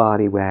whole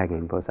body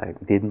wagging, because I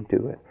didn't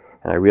do it.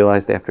 And I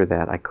realized after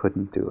that I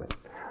couldn't do it.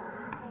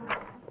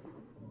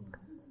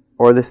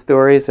 Or the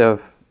stories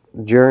of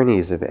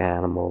journeys of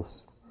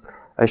animals.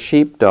 A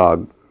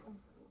sheepdog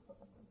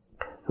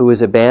who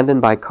was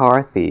abandoned by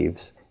car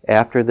thieves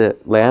after the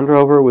Land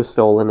Rover was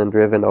stolen and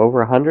driven over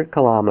 100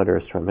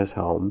 kilometers from his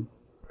home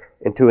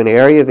into an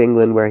area of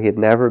England where he had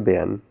never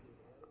been,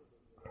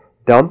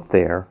 dumped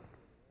there.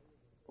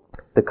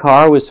 The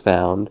car was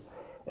found,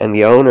 and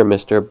the owner,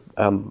 Mr.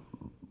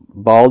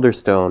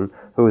 Balderstone,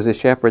 who was a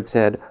shepherd,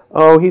 said,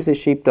 "Oh, he's a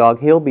sheepdog,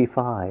 he'll be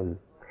fine."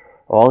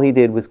 All he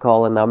did was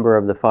call a number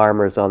of the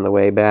farmers on the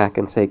way back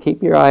and say,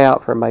 "Keep your eye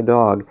out for my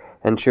dog."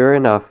 And sure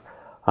enough,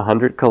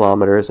 100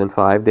 kilometers and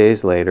 5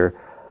 days later,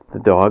 the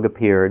dog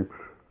appeared,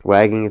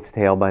 wagging its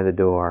tail by the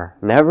door.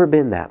 Never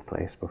been that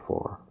place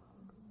before.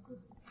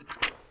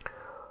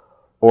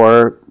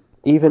 Or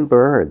even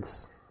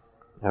birds,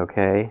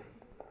 okay?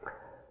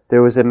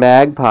 There was a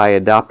magpie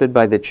adopted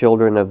by the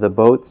children of the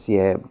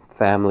Botier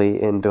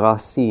family in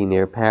Drancy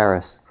near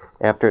Paris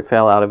after it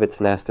fell out of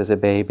its nest as a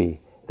baby.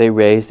 They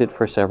raised it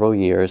for several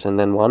years, and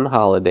then one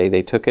holiday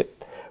they took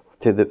it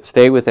to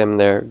stay with them in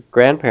their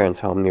grandparents'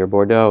 home near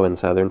Bordeaux in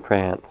southern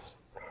France,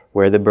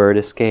 where the bird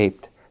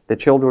escaped. The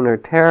children were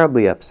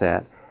terribly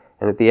upset,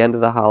 and at the end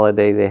of the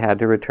holiday they had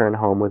to return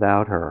home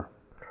without her.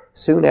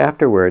 Soon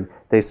afterward,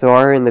 they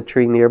saw her in the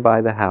tree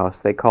nearby the house.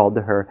 They called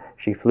to her.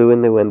 She flew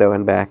in the window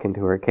and back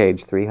into her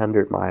cage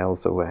 300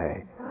 miles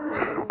away.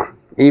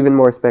 Even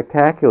more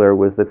spectacular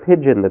was the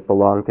pigeon that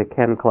belonged to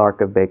Ken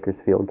Clark of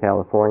Bakersfield,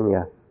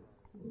 California.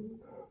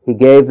 He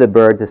gave the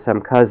bird to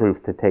some cousins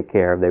to take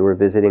care of. They were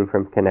visiting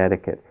from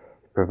Connecticut.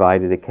 He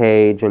provided a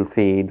cage and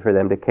feed for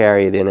them to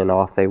carry it in, and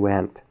off they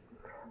went.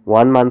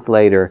 1 month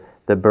later,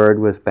 the bird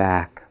was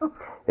back.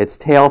 Its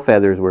tail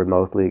feathers were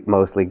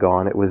mostly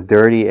gone. It was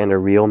dirty and a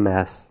real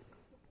mess.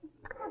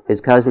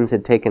 His cousins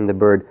had taken the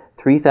bird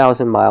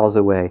 3,000 miles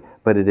away,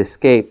 but it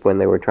escaped when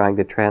they were trying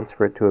to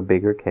transfer it to a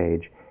bigger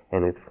cage,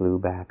 and it flew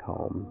back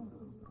home.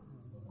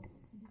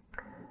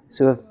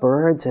 So if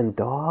birds and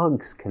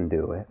dogs can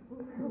do it,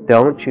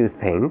 don't you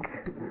think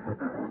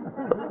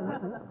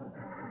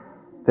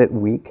that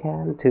we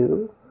can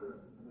too?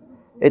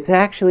 It's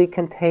actually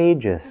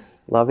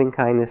contagious. Loving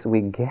kindness,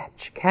 we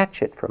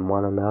catch it from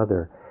one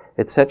another.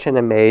 It's such an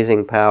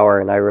amazing power,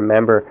 and I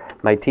remember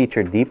my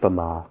teacher Deepa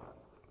Ma,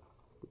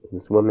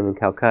 this woman in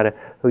Calcutta,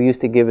 who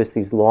used to give us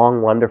these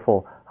long,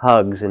 wonderful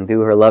hugs and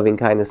do her loving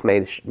kindness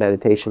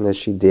meditation as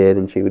she did,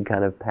 and she would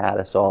kind of pat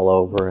us all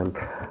over and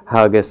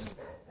hug us,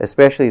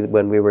 especially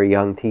when we were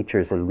young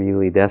teachers and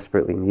really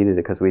desperately needed it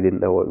because we didn't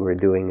know what we were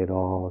doing at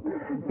all.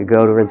 You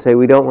go to her and say,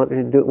 "We don't want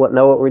to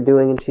know what we're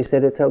doing," and she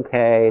said, "It's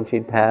okay," and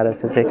she'd pat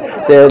us and say,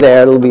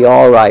 there, it'll be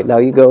all right. Now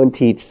you go and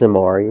teach some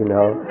more,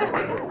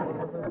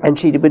 And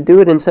she would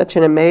do it in such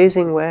an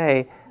amazing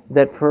way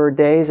that for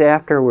days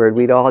afterward,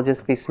 we'd all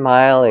just be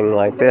smiling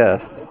like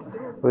this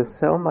with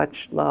so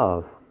much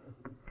love.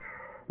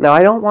 Now,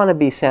 I don't want to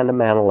be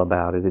sentimental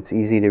about it. It's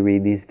easy to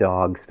read these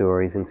dog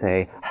stories and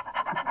say,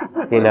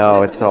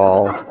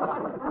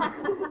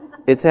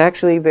 it's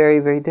actually very,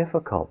 very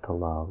difficult to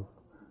love.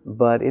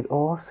 But it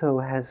also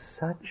has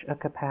such a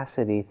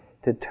capacity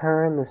to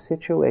turn the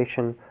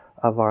situation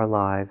of our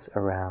lives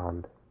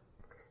around.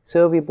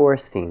 Sylvia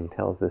Boorstein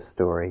tells this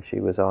story. She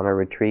was on a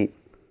retreat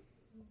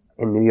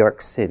in New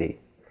York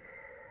City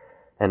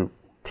and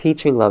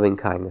teaching loving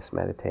kindness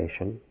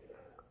meditation.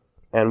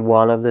 And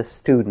one of the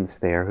students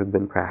there who'd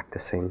been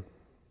practicing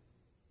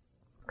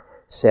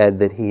said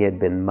that he had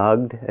been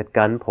mugged at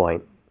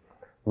gunpoint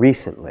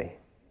recently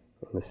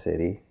in the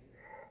city.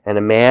 And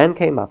a man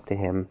came up to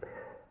him,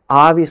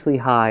 obviously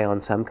high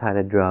on some kind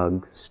of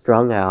drug,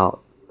 strung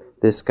out.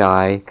 This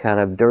guy, kind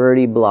of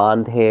dirty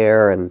blonde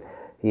hair and,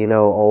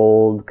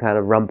 old kind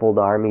of rumpled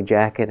army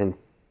jacket, and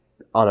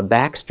on a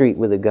back street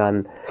with a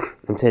gun,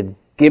 and said,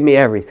 "Give me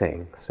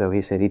everything." So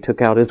he said he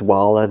took out his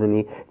wallet and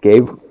he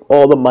gave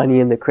all the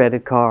money and the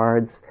credit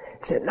cards.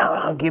 He said,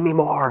 no, give me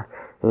more.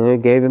 And he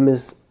gave him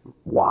his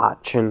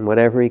watch and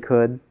whatever he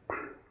could.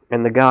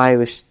 And the guy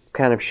was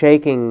kind of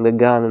shaking the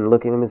gun and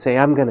looking at him and saying,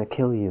 "I'm going to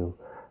kill you.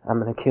 I'm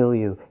going to kill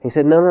you." He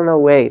said, no,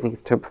 wait. And he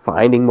started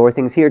finding more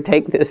things. "Here,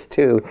 take this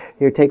too.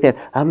 Here, take that.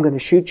 I'm going to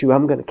shoot you.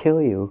 I'm going to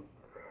kill you."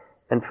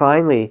 And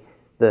finally,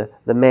 the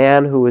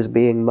man who was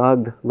being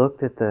mugged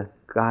looked at the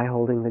guy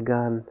holding the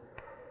gun,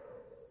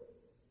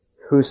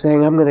 who's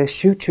saying, "I'm going to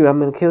shoot you, I'm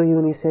going to kill you."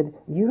 And he said,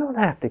 "You don't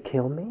have to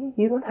kill me.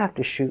 You don't have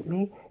to shoot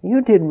me.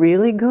 You did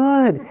really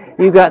good.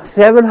 You got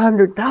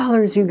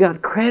 $700. You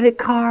got credit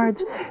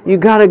cards. You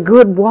got a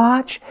good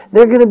watch.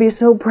 They're going to be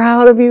so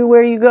proud of you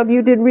where you go.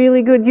 You did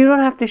really good. You don't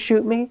have to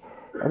shoot me."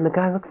 And the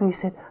guy looked at me and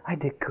said, "I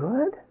did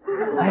good?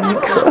 I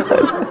did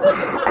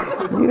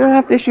good. You don't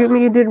have to shoot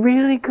me. You did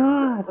really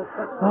good.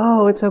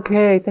 Oh, it's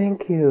okay.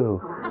 Thank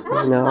you."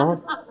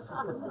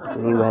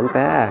 And he went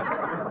back.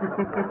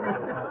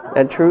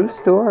 A true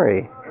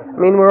story. I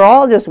mean, we're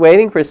all just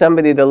waiting for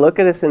somebody to look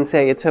at us and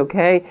say, "It's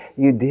okay,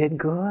 you did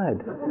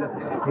good.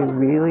 You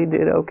really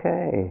did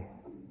okay."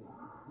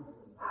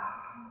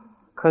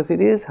 Because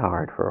it is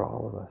hard for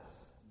all of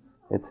us.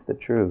 It's the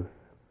truth,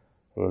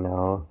 and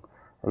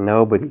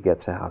nobody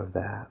gets out of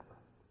that.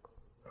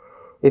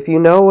 If you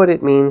know what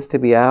it means to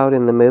be out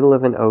in the middle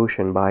of an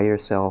ocean by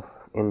yourself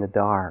in the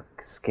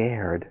dark,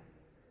 scared,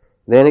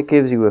 then it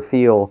gives you a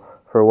feel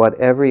for what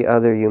every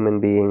other human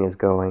being is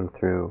going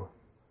through.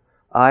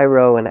 I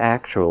row an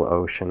actual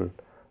ocean.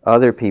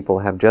 Other people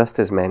have just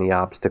as many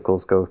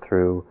obstacles go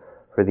through,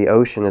 for the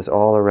ocean is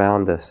all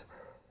around us,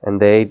 and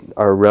they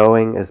are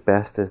rowing as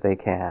best as they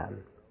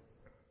can.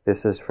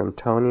 This is from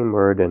Toni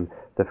Murden,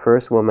 the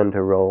first woman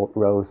to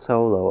row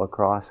solo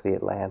across the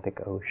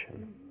Atlantic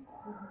Ocean.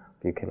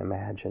 If you can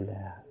imagine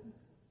that.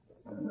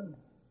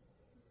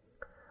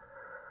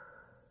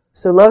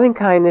 So loving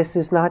kindness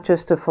is not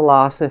just a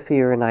philosophy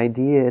or an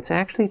idea, it's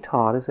actually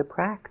taught as a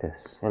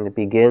practice. And it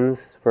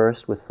begins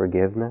first with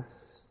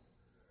forgiveness,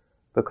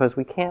 because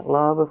we can't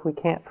love if we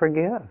can't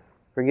forgive.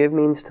 Forgive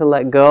means to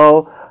let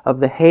go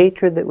of the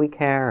hatred that we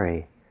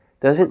carry.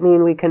 Doesn't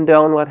mean we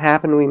condone what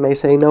happened. We may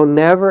say, "No,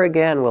 never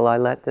again will I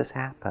let this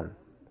happen."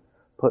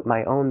 Put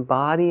my own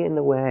body in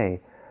the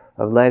way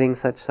of letting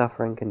such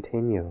suffering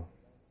continue.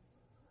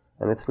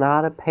 And it's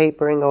not a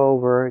papering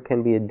over. It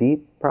can be a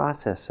deep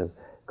process of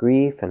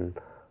grief and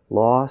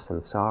loss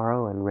and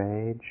sorrow and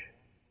rage.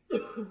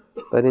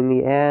 But in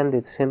the end,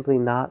 it's simply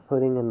not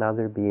putting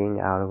another being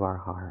out of our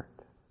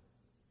heart.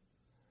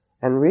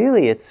 And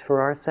really, it's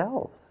for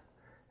ourselves.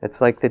 It's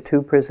like the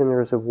two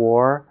prisoners of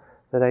war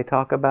that I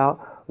talk about.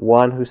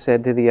 One who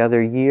said to the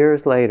other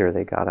years later,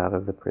 they got out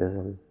of the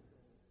prison,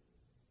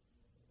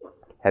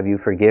 "Have you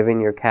forgiven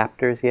your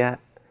captors yet?"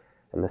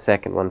 And the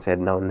second one said,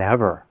 "No,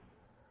 never."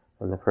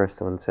 And the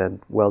first one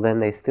said, "Well, then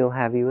they still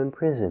have you in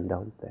prison,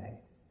 don't they?"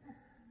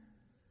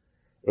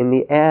 In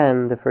the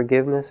end, the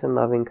forgiveness and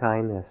loving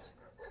kindness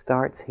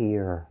starts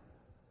here.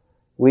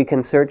 We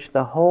can search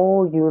the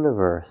whole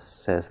universe,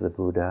 says the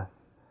Buddha,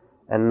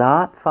 and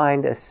not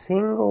find a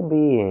single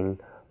being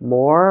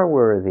more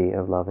worthy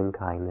of loving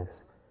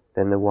kindness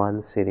than the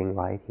one sitting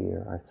right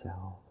here,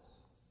 ourselves.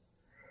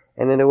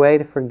 And in a way,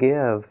 to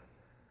forgive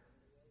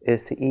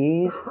is to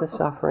ease the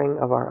suffering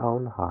of our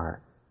own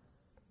heart,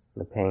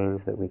 the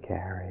pains that we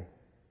carry.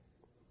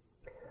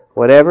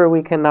 Whatever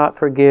we cannot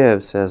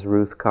forgive, says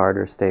Ruth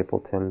Carter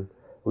Stapleton,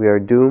 we are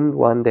doomed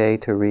one day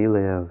to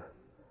relive.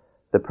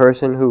 The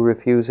person who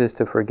refuses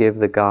to forgive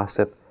the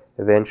gossip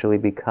eventually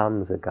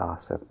becomes a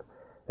gossip,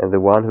 and the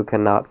one who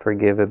cannot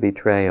forgive a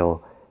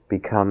betrayal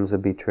becomes a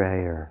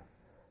betrayer.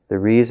 The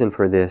reason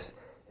for this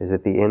is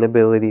that the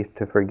inability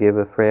to forgive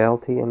a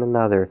frailty in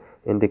another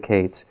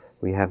indicates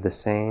we have the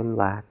same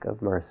lack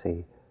of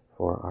mercy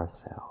for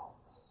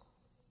ourselves.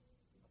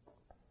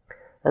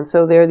 And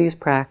so there are these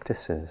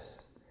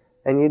practices.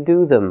 And you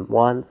do them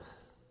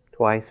once,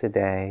 twice a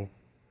day,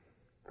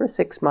 for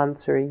 6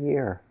 months or a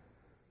year.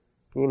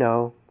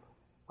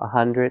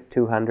 100,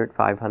 200,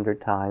 500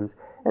 times.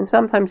 And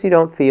sometimes you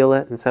don't feel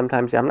it, and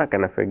sometimes I'm not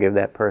going to forgive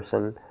that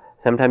person.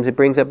 Sometimes it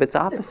brings up its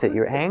opposite.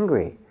 You're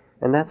angry.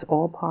 And that's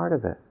all part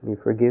of it. You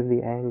forgive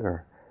the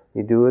anger.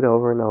 You do it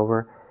over and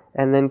over.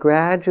 And then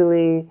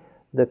gradually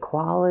the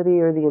quality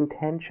or the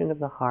intention of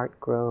the heart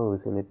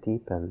grows and it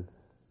deepens.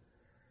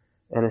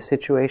 And a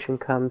situation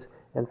comes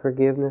and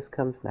forgiveness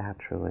comes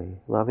naturally.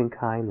 Loving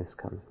kindness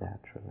comes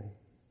naturally.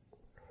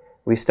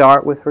 We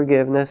start with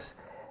forgiveness,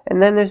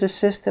 and then there's a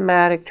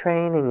systematic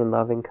training in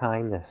loving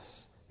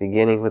kindness,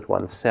 beginning with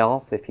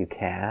oneself if you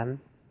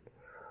can,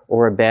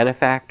 or a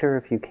benefactor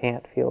if you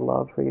can't feel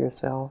love for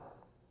yourself,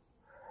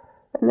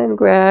 and then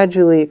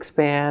gradually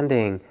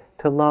expanding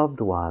to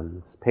loved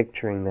ones,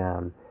 picturing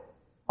them,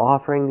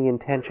 offering the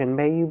intention,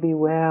 may you be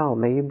well,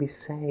 may you be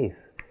safe,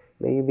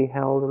 may you be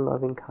held in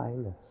loving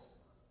kindness,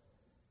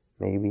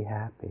 may you be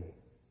happy.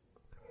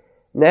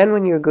 And then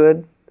when you're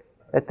good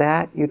at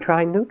that, you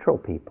try neutral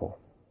people.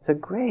 It's a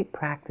great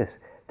practice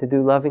to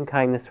do loving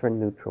kindness for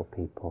neutral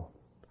people.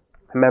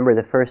 I remember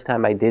the first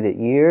time I did it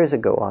years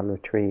ago on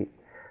retreat.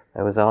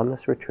 I was on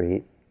this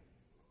retreat,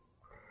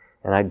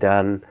 and I'd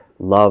done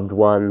loved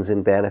ones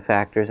and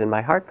benefactors, and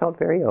my heart felt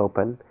very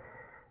open.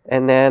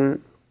 And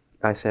then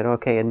I said,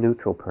 okay, a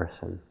neutral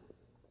person.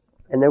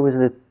 And there was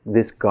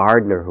this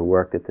gardener who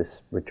worked at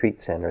this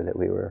retreat center that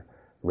we were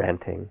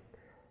renting,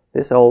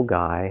 this old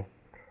guy,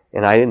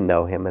 and I didn't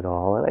know him at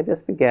all, and I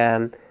just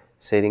began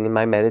sitting in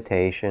my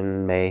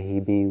meditation, may he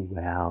be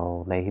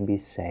well, may he be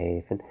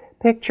safe, and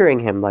picturing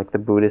him, like the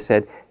Buddha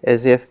said,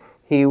 as if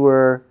he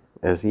were,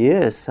 as he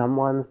is,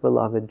 someone's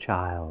beloved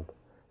child,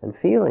 and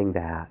feeling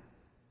that,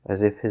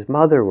 as if his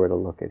mother were to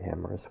look at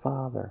him, or his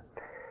father.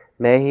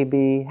 May he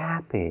be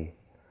happy.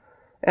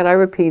 And I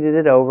repeated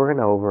it over and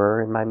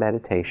over in my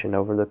meditation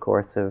over the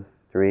course of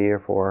 3 or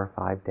 4 or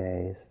 5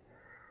 days.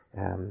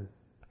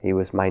 He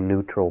was my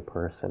neutral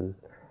person.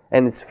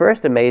 And it's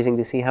first amazing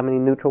to see how many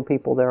neutral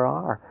people there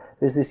are.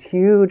 There's this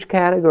huge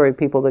category of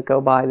people that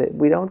go by that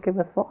we don't give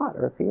a thought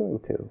or a feeling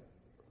to.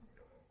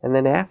 And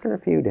then after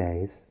a few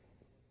days,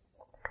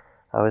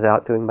 I was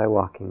out doing my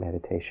walking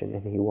meditation,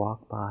 and he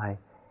walked by,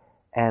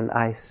 and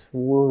I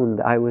swooned.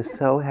 I was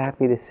so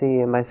happy to see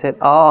him. I said,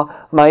 oh,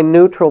 my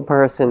neutral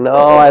person,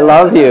 oh, I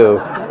love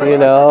you, you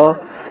know.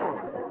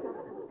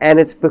 And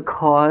it's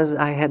because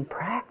I had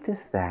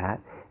practiced that,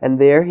 and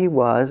there he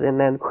was, and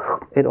then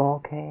it all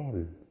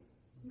came.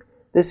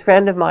 This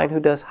friend of mine who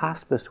does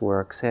hospice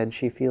work said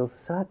she feels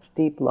such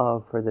deep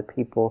love for the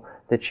people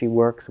that she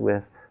works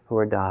with who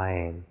are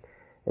dying.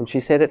 And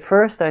she said, at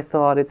first I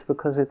thought it's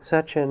because it's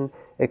such an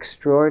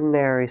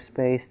extraordinary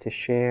space to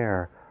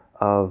share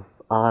of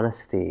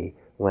honesty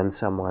when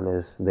someone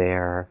is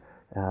there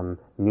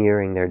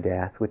nearing their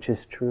death, which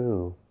is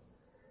true.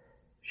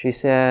 She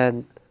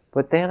said,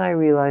 but then I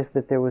realized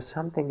that there was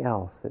something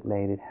else that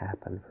made it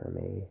happen for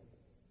me.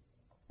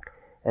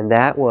 And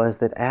that was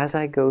that as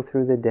I go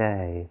through the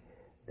day,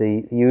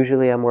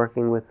 usually I'm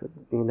working with,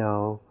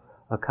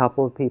 a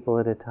couple of people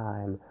at a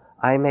time,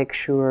 I make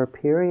sure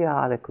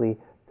periodically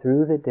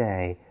through the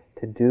day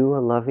to do a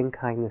loving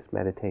kindness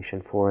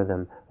meditation for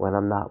them when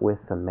I'm not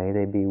with them. May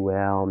they be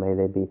well, may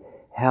they be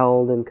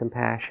held in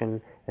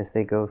compassion as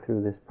they go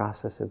through this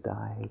process of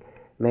dying.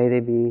 May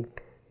they be,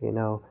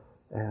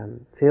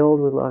 filled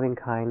with loving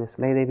kindness.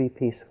 May they be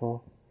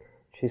peaceful.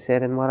 She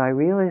said, and what I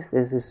realized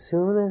is as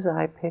soon as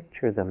I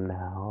picture them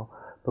now,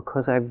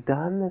 because I've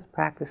done this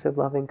practice of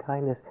loving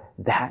kindness,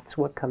 that's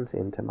what comes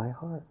into my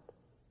heart.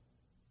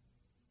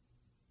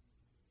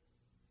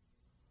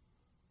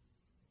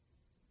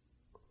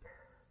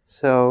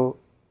 So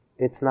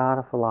it's not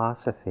a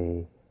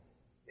philosophy,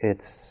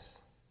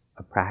 it's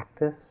a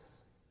practice,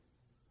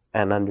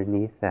 and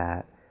underneath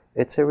that,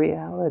 it's a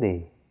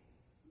reality,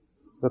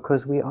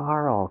 because we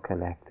are all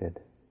connected.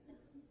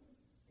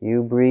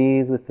 You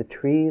breathe with the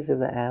trees of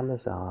the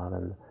Amazon,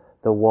 and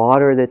the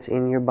water that's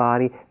in your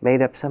body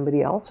made up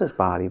somebody else's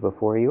body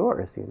before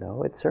yours,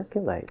 it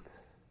circulates.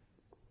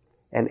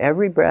 And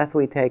every breath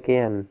we take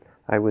in,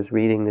 I was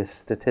reading this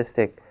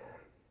statistic,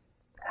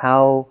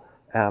 how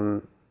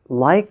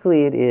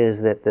likely it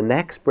is that the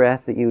next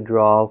breath that you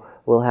draw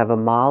will have a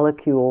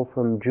molecule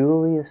from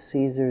Julius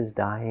Caesar's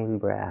dying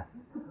breath.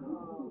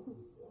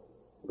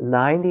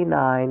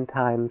 99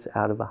 times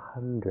out of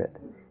 100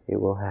 it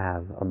will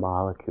have a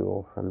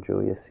molecule from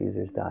Julius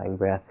Caesar's dying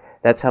breath.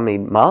 That's how many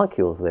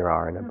molecules there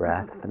are in a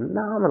breath, a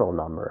phenomenal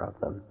number of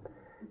them.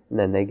 And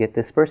then they get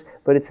dispersed.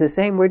 But it's the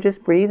same, we're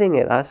just breathing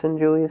it, us and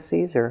Julius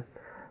Caesar,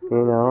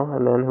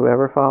 and then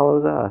whoever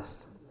follows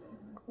us.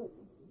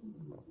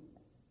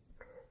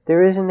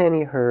 There isn't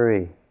any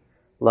hurry.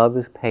 Love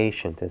is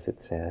patient, as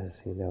it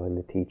says, in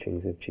the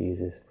teachings of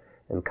Jesus,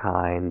 and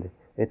kind.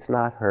 It's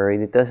not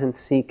hurried. It doesn't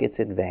seek its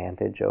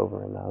advantage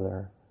over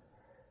another.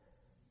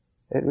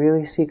 It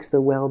really seeks the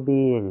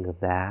well-being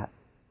of that,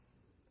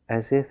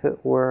 as if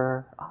it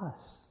were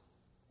us,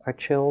 our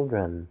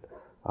children,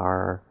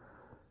 our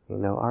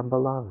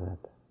beloved.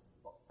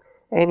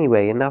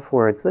 Anyway, enough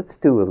words. Let's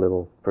do a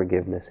little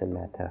forgiveness and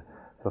metta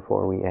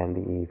before we end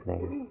the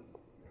evening.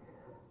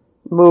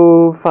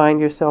 Move,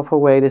 find yourself a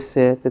way to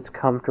sit that's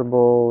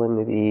comfortable and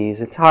at ease.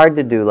 It's hard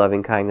to do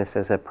loving kindness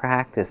as a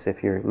practice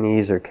if your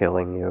knees are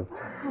killing you,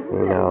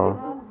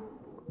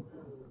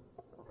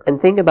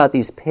 And think about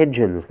these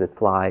pigeons that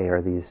fly,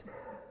 or these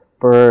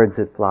birds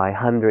that fly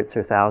hundreds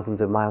or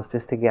thousands of miles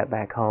just to get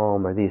back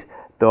home, or these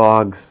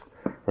dogs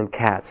and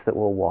cats that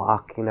will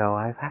walk.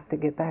 I have to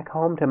get back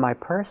home to my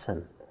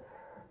person,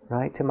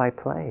 right, to my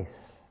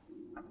place.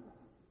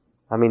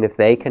 I mean, if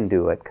they can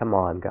do it, come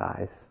on,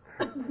 guys.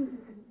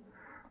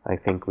 I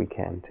think we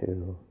can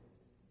too.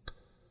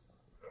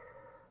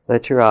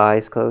 Let your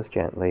eyes close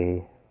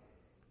gently.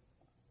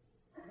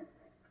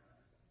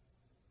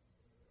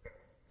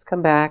 Let's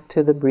come back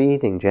to the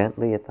breathing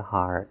gently at the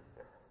heart.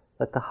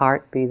 Let the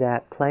heart be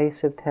that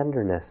place of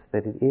tenderness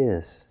that it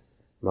is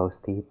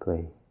most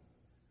deeply.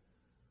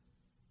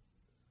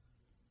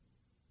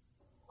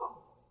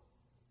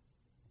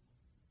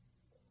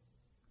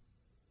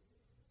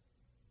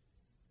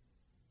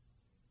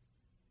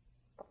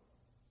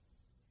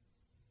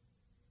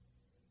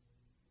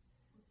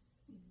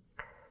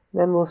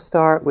 Then we'll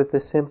start with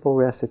the simple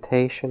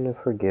recitation of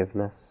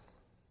forgiveness.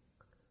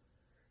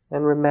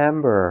 And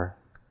remember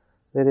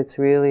that it's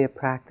really a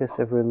practice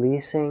of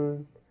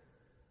releasing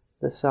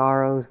the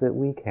sorrows that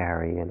we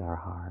carry in our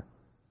heart.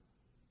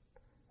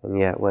 And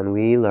yet when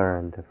we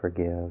learn to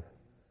forgive,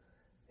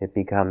 it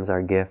becomes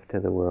our gift to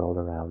the world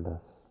around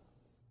us.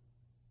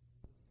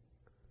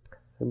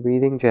 So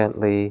breathing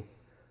gently,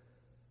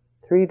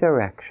 3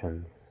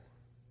 directions.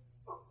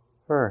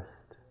 First,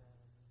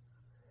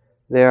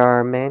 there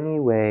are many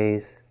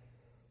ways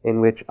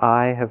in which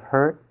I have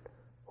hurt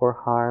or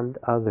harmed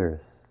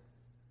others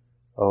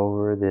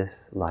over this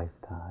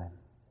lifetime,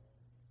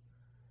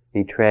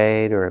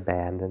 betrayed or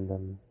abandoned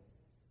them.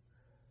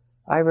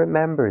 I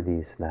remember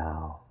these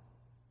now.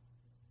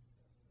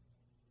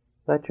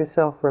 Let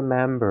yourself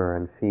remember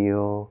and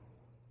feel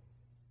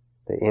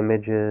the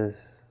images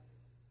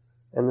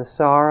and the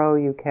sorrow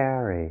you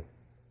carry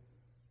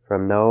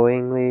from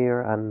knowingly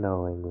or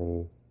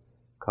unknowingly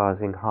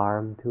causing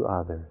harm to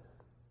others.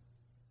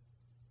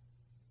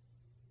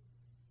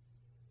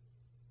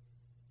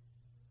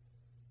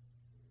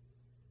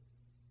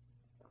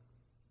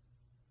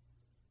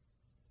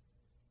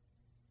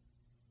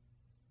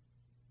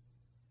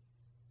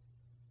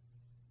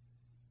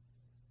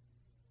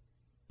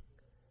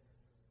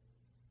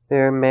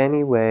 There are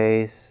many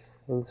ways,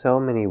 in so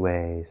many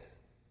ways,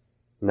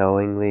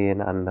 knowingly and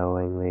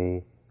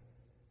unknowingly,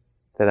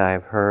 that I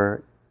have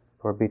hurt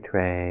or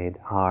betrayed,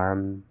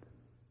 harmed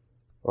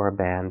or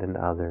abandoned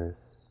others.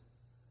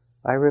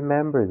 I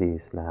remember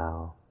these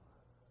now.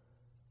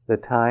 The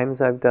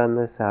times I've done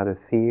this out of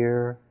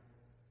fear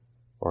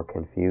or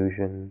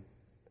confusion,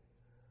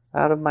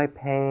 out of my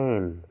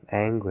pain,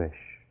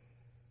 anguish,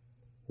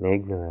 and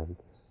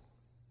ignorance.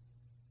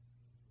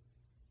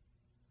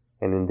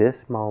 And in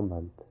this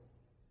moment,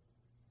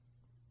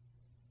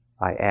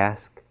 I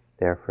ask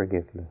their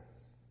forgiveness.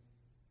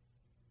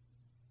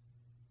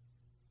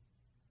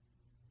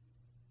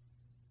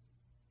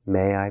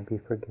 May I be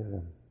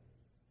forgiven.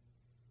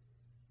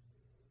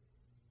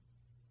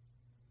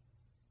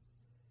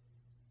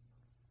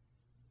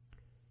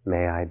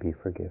 May I be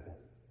forgiven.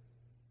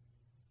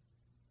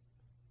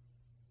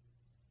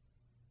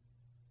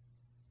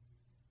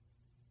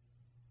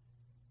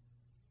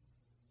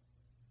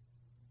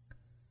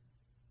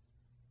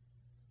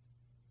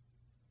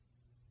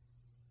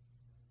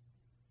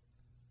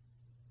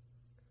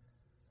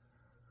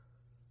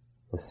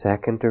 The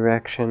second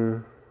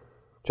direction,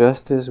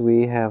 just as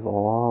we have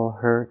all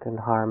hurt and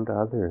harmed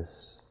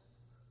others,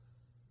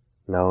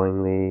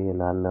 knowingly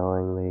and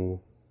unknowingly,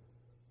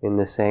 in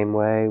the same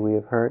way we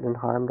have hurt and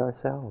harmed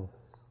ourselves.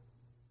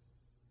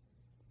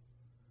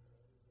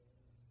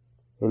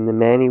 In the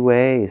many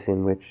ways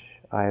in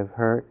which I have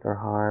hurt or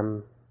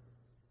harmed,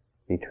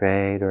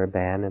 betrayed or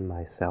abandoned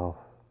myself,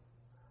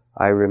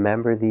 I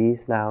remember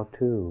these now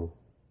too,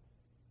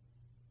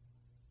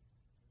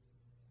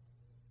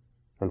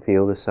 and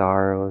feel the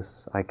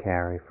sorrows I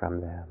carry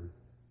from them.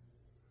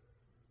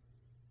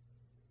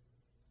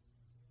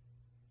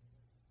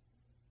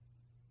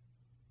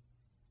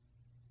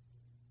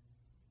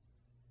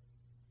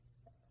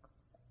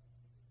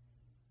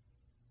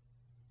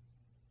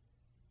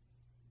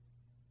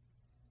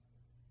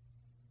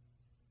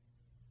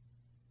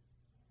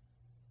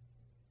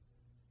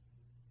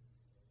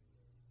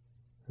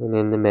 And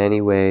in the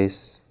many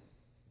ways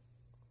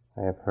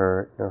I have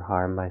hurt or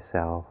harmed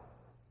myself,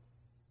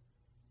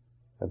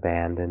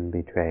 abandoned,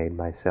 betrayed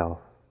myself,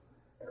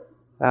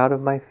 out of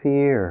my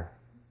fear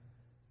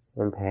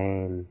and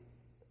pain,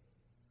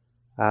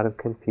 out of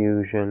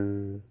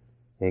confusion,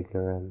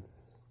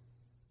 ignorance.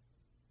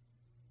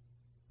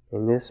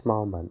 In this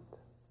moment,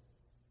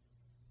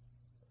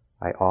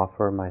 I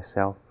offer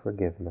myself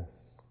forgiveness.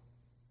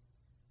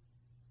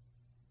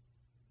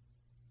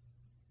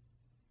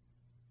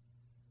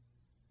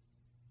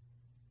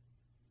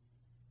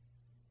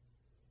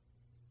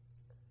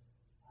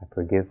 I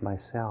forgive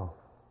myself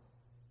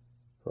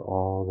for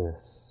all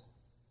this.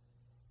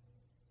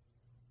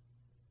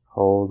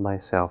 Hold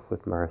myself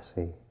with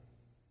mercy.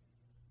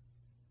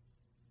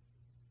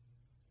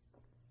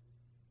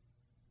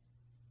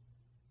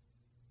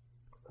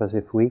 Because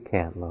if we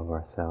can't love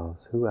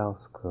ourselves, who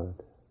else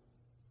could?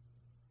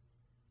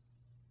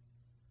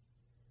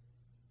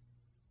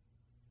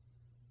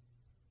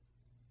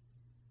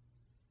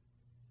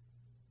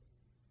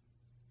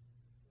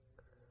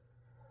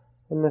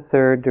 And the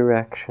third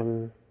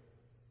direction,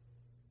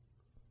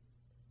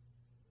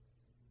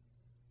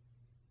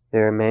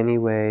 there are many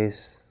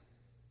ways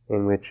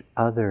in which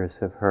others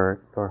have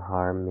hurt or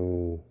harmed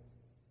me,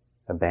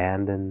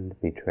 abandoned,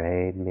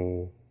 betrayed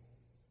me.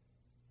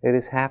 It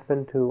has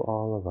happened to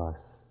all of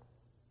us.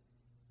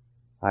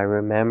 I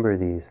remember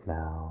these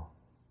now.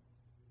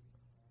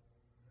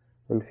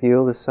 And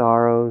feel the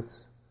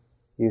sorrows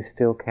you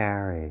still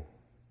carry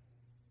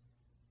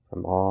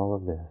from all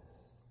of this.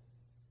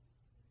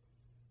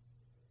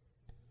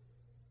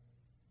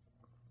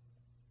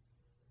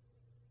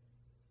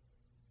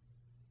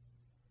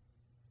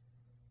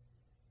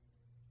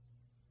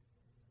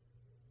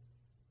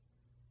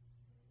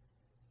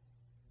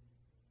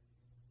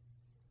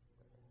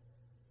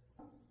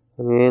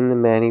 In the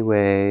many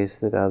ways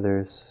that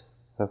others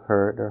have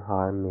hurt or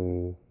harmed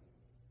me,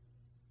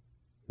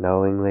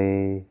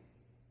 knowingly,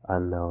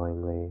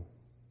 unknowingly,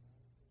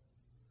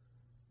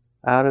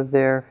 out of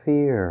their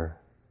fear,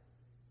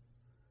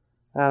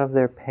 out of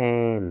their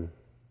pain,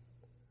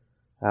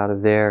 out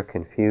of their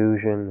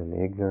confusion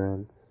and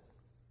ignorance,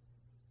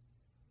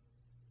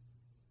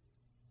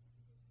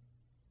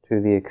 to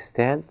the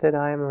extent that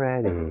I am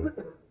ready,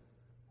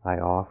 I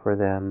offer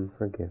them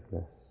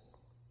forgiveness.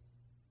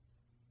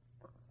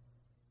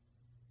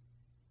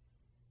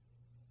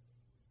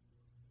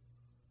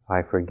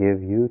 I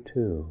forgive you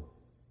too.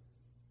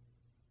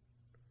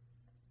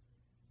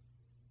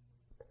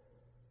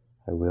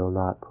 I will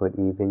not put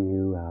even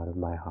you out of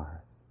my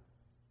heart.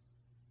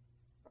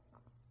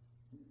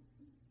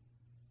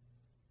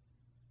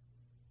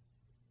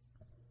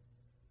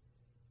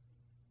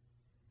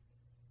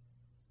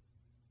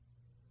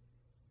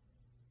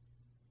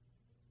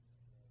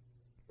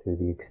 To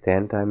the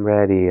extent I'm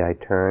ready, I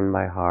turn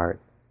my heart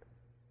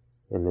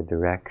in the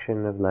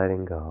direction of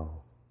letting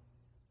go,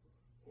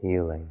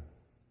 healing.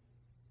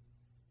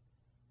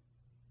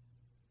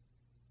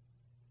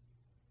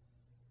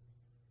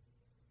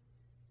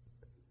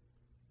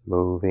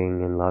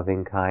 Moving in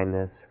loving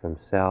kindness from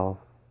self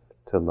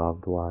to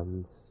loved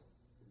ones,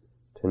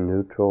 to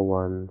neutral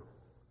ones,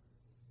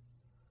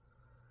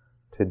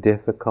 to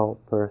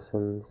difficult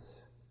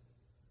persons,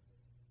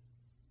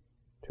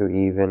 to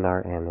even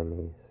our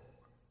enemies.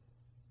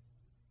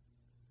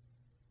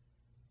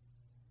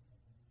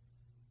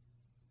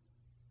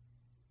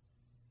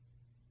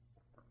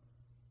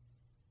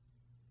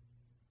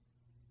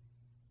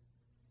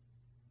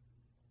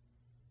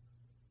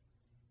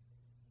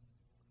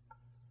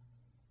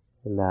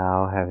 And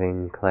now,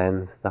 having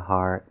cleansed the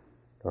heart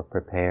or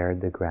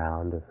prepared the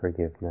ground of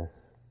forgiveness,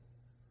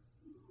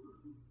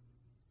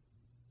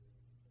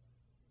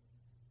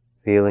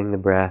 feeling the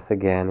breath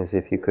again as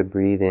if you could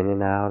breathe in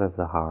and out of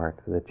the heart,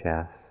 the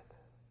chest.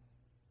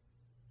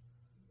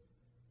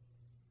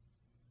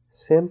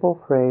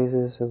 Simple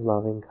phrases of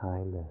loving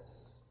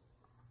kindness.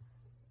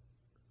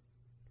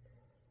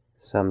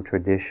 Some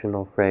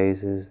traditional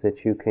phrases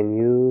that you can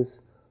use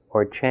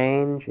or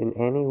change in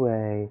any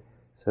way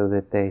so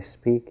that they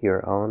speak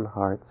your own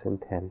heart's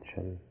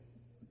intention.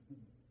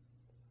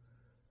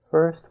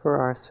 First for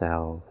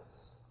ourselves.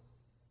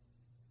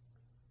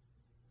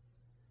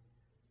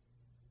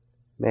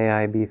 May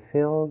I be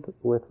filled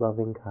with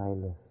loving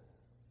kindness.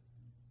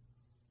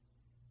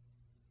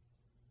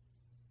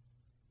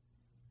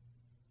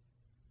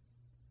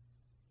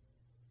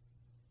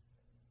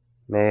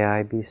 May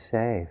I be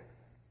safe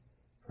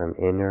from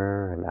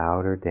inner and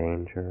outer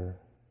danger.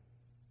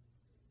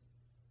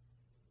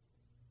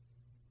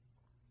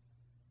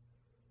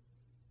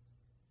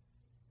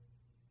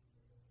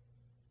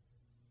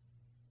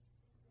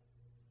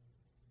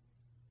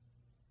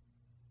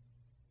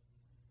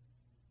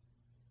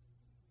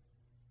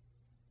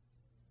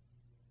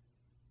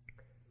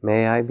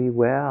 May I be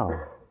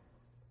well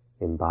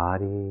in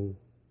body,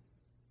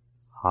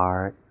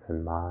 heart,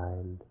 and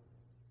mind.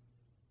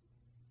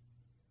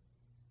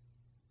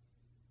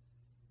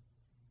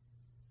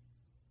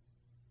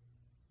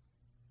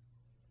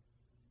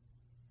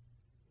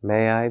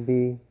 May I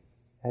be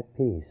at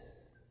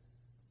peace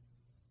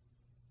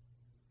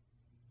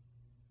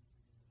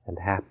and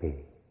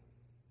happy,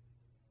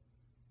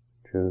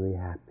 truly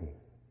happy.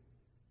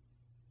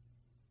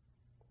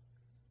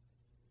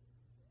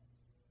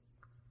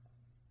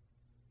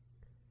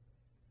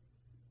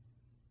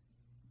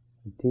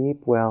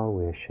 Deep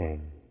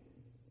well-wishing,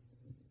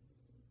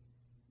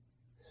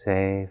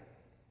 safe,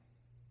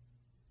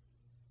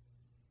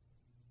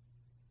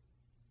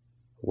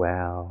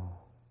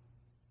 well,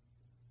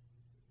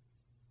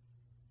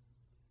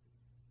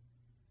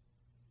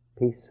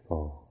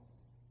 peaceful,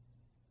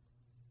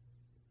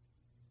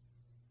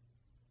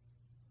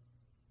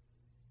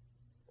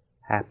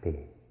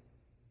 happy.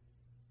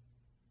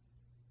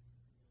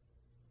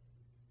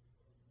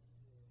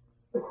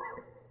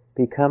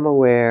 Become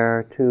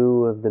aware,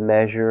 too, of the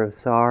measure of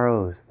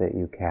sorrows that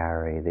you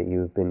carry, that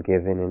you've been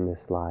given in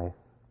this life.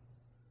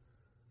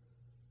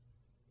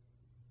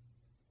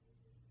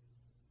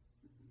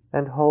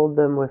 And hold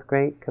them with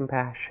great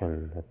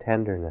compassion, a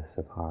tenderness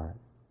of heart.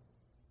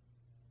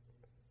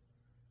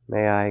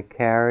 May I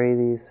carry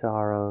these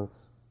sorrows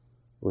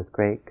with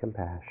great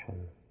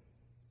compassion.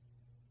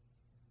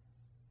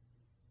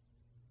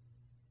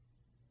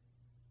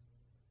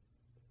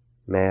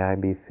 May I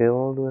be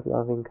filled with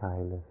loving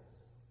kindness.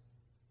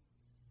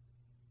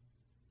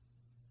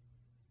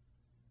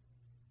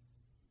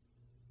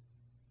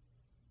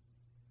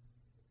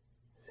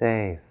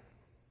 Safe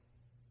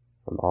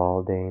from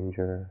all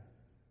danger.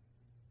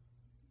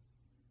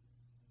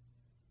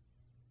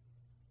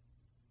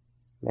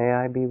 May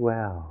I be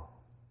well.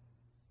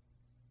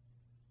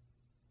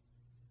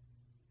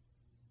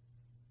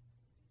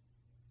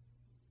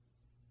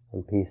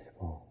 And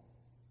peaceful.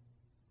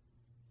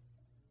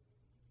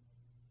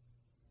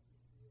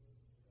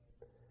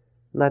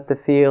 Let the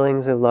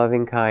feelings of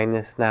loving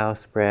kindness now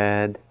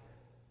spread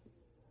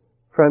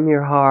from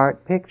your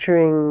heart,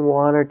 picturing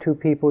one or two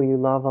people you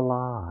love a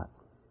lot.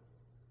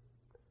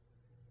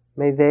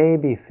 May they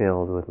be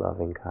filled with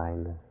loving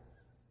kindness.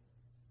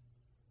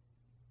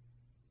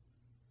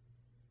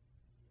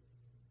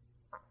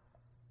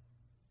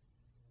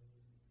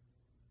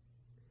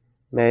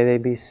 May they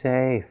be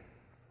safe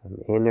from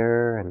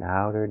inner and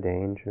outer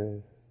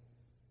dangers.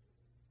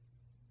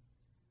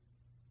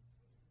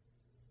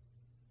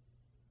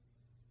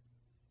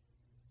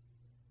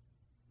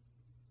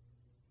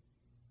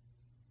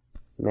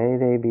 May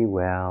they be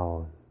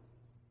well,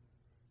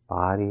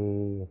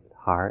 body,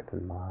 heart,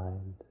 and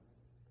mind.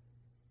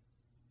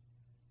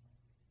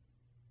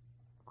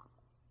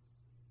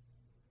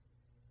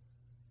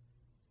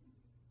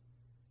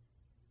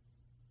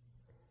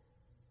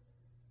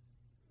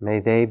 May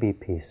they be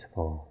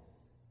peaceful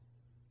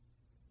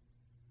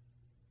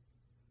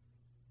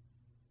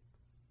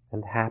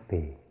and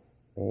happy.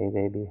 May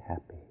they be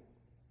happy.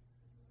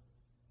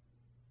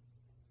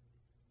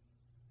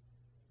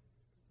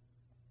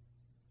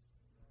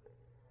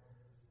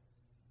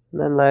 And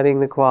then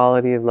letting the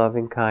quality of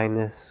loving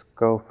kindness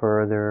go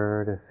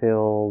further to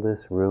fill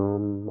this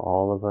room,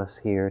 all of us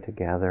here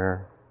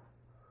together.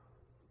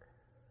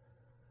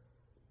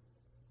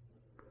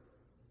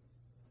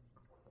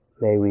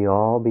 May we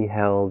all be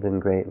held in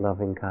great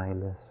loving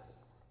kindness,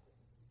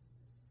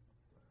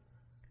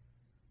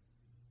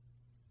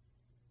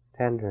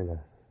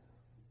 tenderness.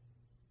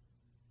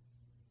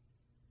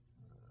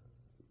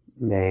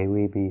 May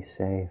we be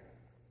safe,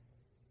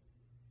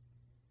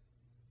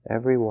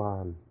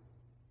 everyone.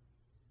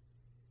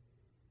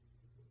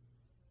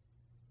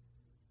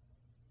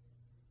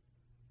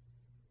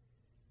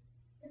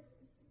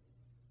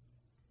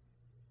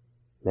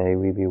 May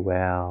we be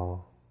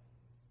well.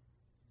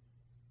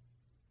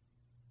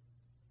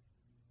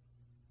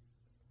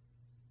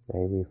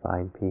 May we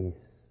find peace.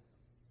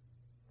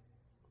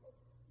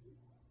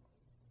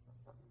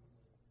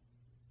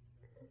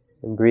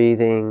 And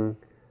breathing,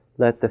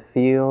 let the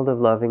field of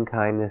loving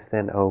kindness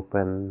then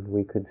open.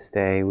 We could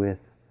stay with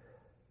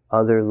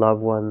other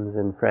loved ones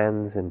and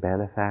friends and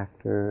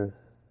benefactors.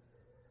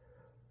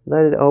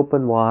 Let it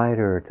open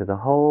wider to the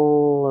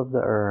whole of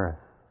the earth,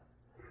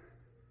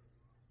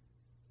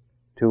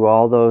 to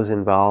all those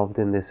involved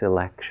in this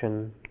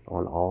election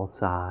on all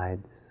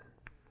sides,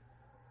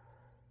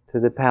 to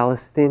the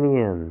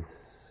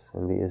Palestinians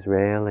and the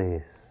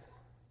Israelis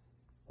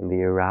and the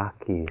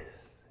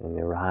Iraqis and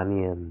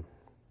Iranians,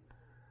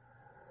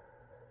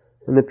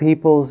 and the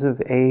peoples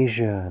of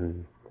Asia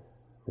and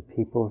the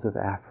peoples of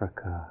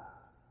Africa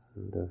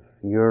and of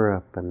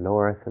Europe and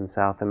North and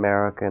South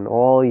America and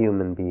all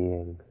human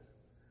beings,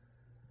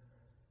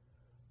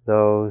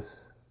 those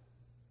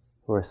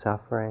who are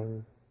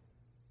suffering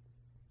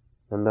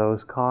and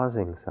those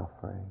causing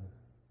suffering,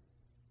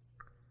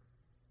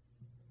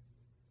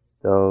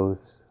 those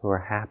who are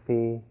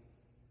happy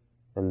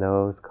and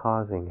those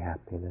causing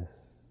happiness.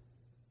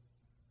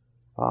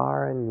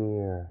 Far and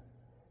near,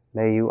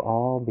 may you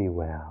all be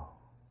well.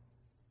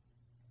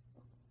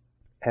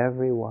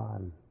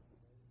 Everyone.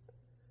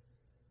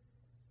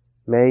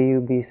 May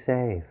you be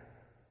safe.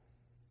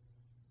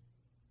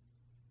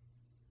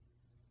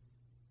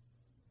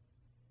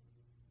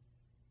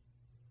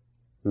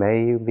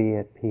 May you be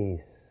at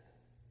peace.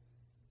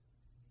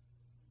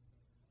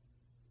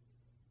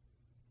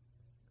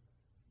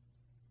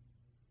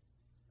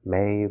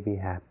 May you be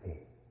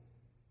happy.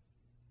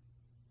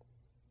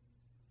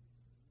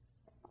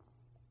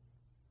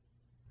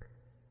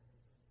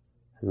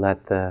 And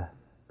let the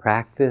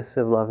practice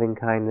of loving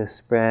kindness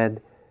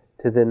spread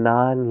to the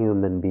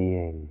non-human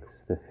beings,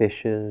 the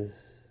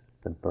fishes,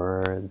 the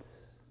birds,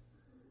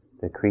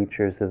 the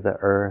creatures of the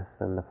earth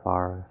and the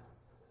forests,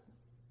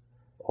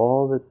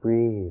 all that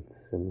breathes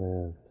and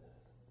lives.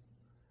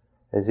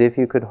 As if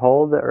you could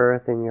hold the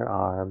earth in your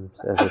arms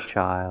as a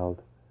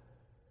child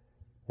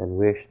and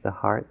wish the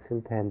heart's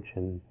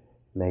intention,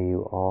 may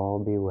you all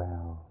be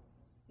well.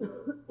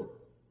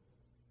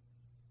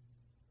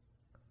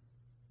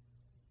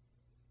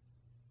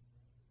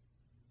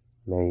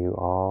 May you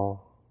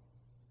all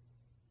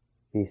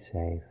be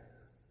safe.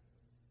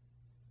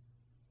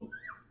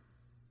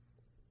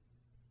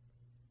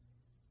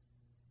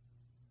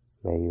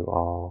 May you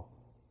all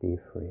be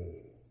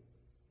free.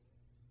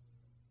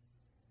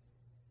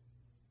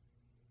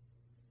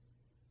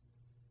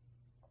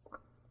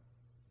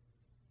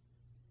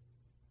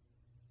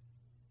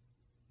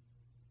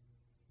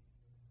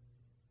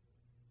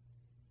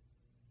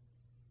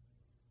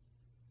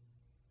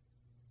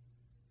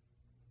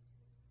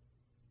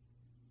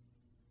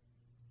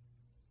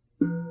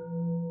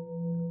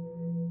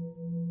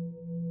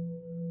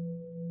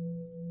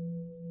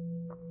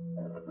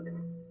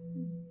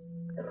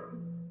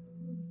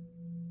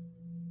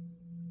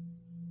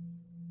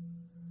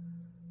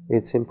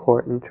 it's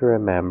important to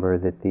remember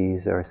that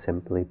these are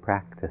simply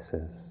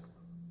practices,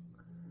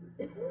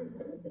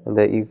 and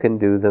that you can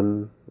do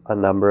them a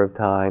number of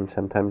times.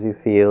 Sometimes you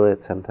feel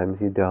it,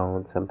 sometimes you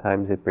don't.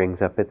 Sometimes it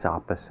brings up its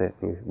opposite,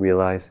 and you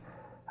realize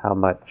how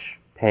much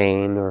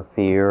pain or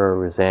fear or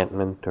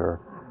resentment or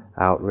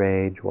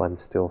outrage one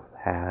still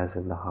has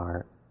in the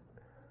heart.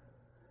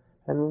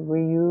 And we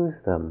use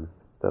them,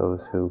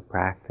 those who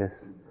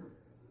practice,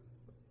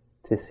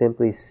 to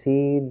simply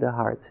seed the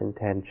heart's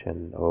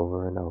intention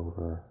over and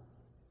over.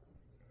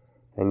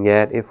 And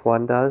yet, if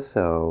one does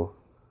so,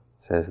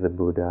 says the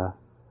Buddha,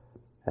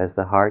 as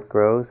the heart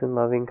grows in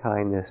loving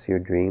kindness, your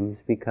dreams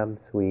become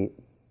sweet.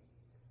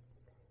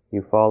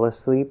 You fall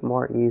asleep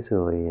more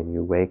easily and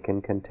you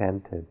waken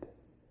contented.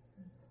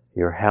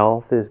 Your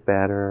health is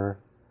better,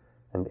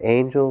 and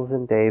angels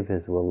and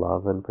devas will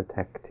love and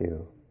protect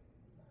you.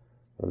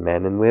 And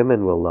men and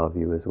women will love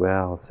you as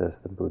well, says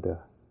the Buddha.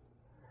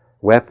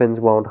 Weapons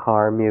won't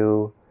harm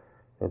you.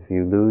 If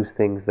you lose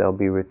things, they'll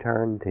be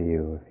returned to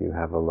you if you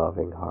have a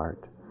loving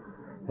heart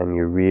and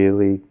you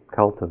really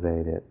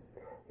cultivate it.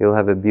 You'll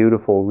have a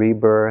beautiful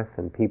rebirth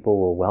and people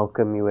will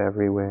welcome you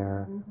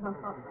everywhere.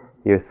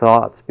 Your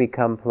thoughts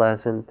become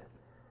pleasant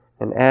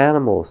and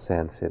animals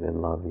sense it and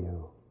love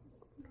you.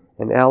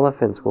 And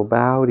elephants will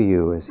bow to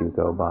you as you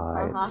go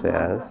by, it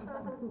says.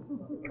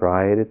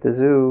 Try it at the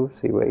zoo,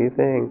 see what you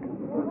think.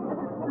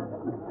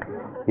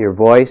 Your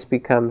voice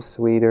becomes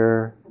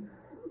sweeter.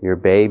 Your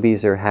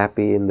babies are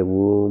happy in the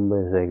womb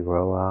as they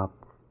grow up.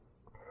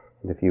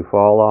 And if you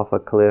fall off a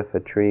cliff, a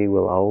tree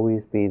will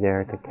always be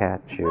there to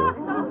catch you.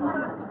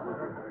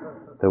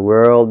 The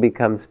world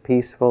becomes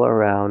peaceful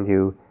around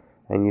you,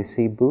 and you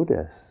see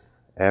Buddhists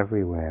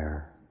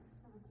everywhere.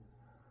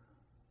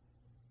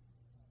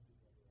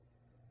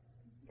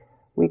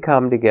 We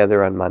come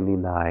together on Monday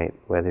night,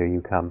 whether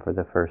you come for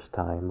the first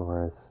time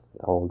or as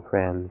old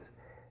friends,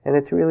 and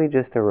it's really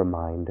just a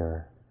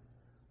reminder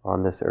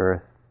on this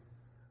earth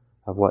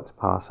of what's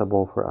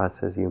possible for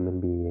us as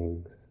human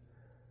beings.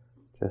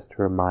 Just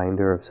a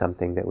reminder of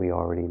something that we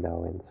already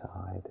know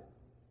inside.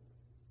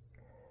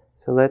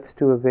 So let's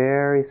do a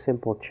very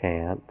simple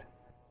chant.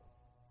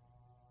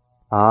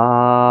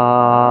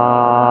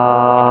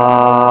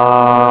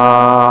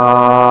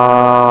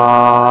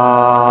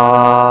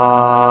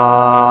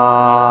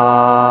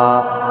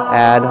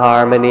 Add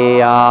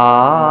harmony.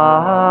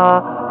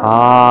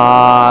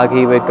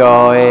 Keep it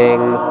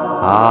going.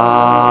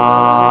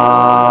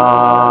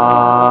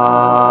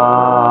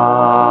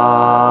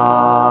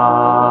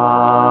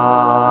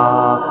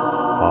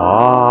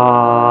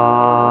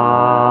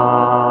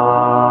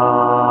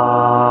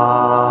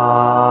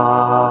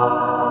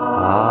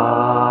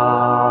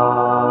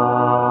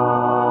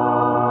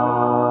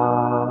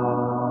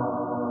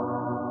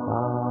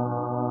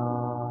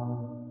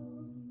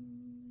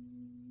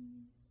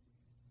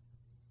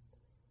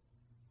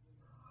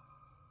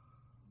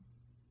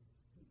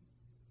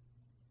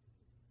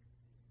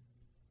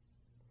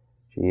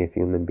 Gee, if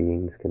human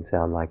beings can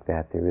sound like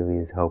that, there really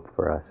is hope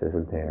for us,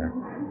 isn't there?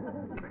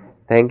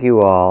 Thank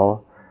you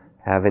all.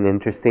 Have an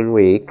interesting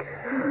week.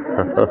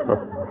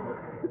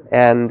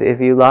 And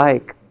if you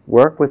like,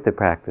 work with the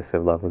practice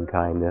of loving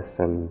kindness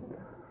and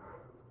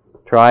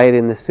try it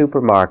in the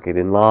supermarket,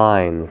 in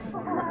lines,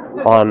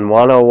 on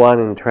 101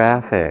 in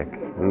traffic,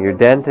 in your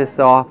dentist's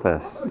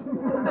office,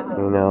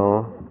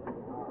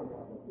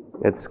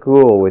 at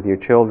school with your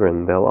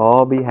children. They'll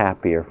all be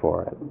happier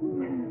for it.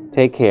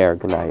 Take care.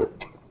 Good night.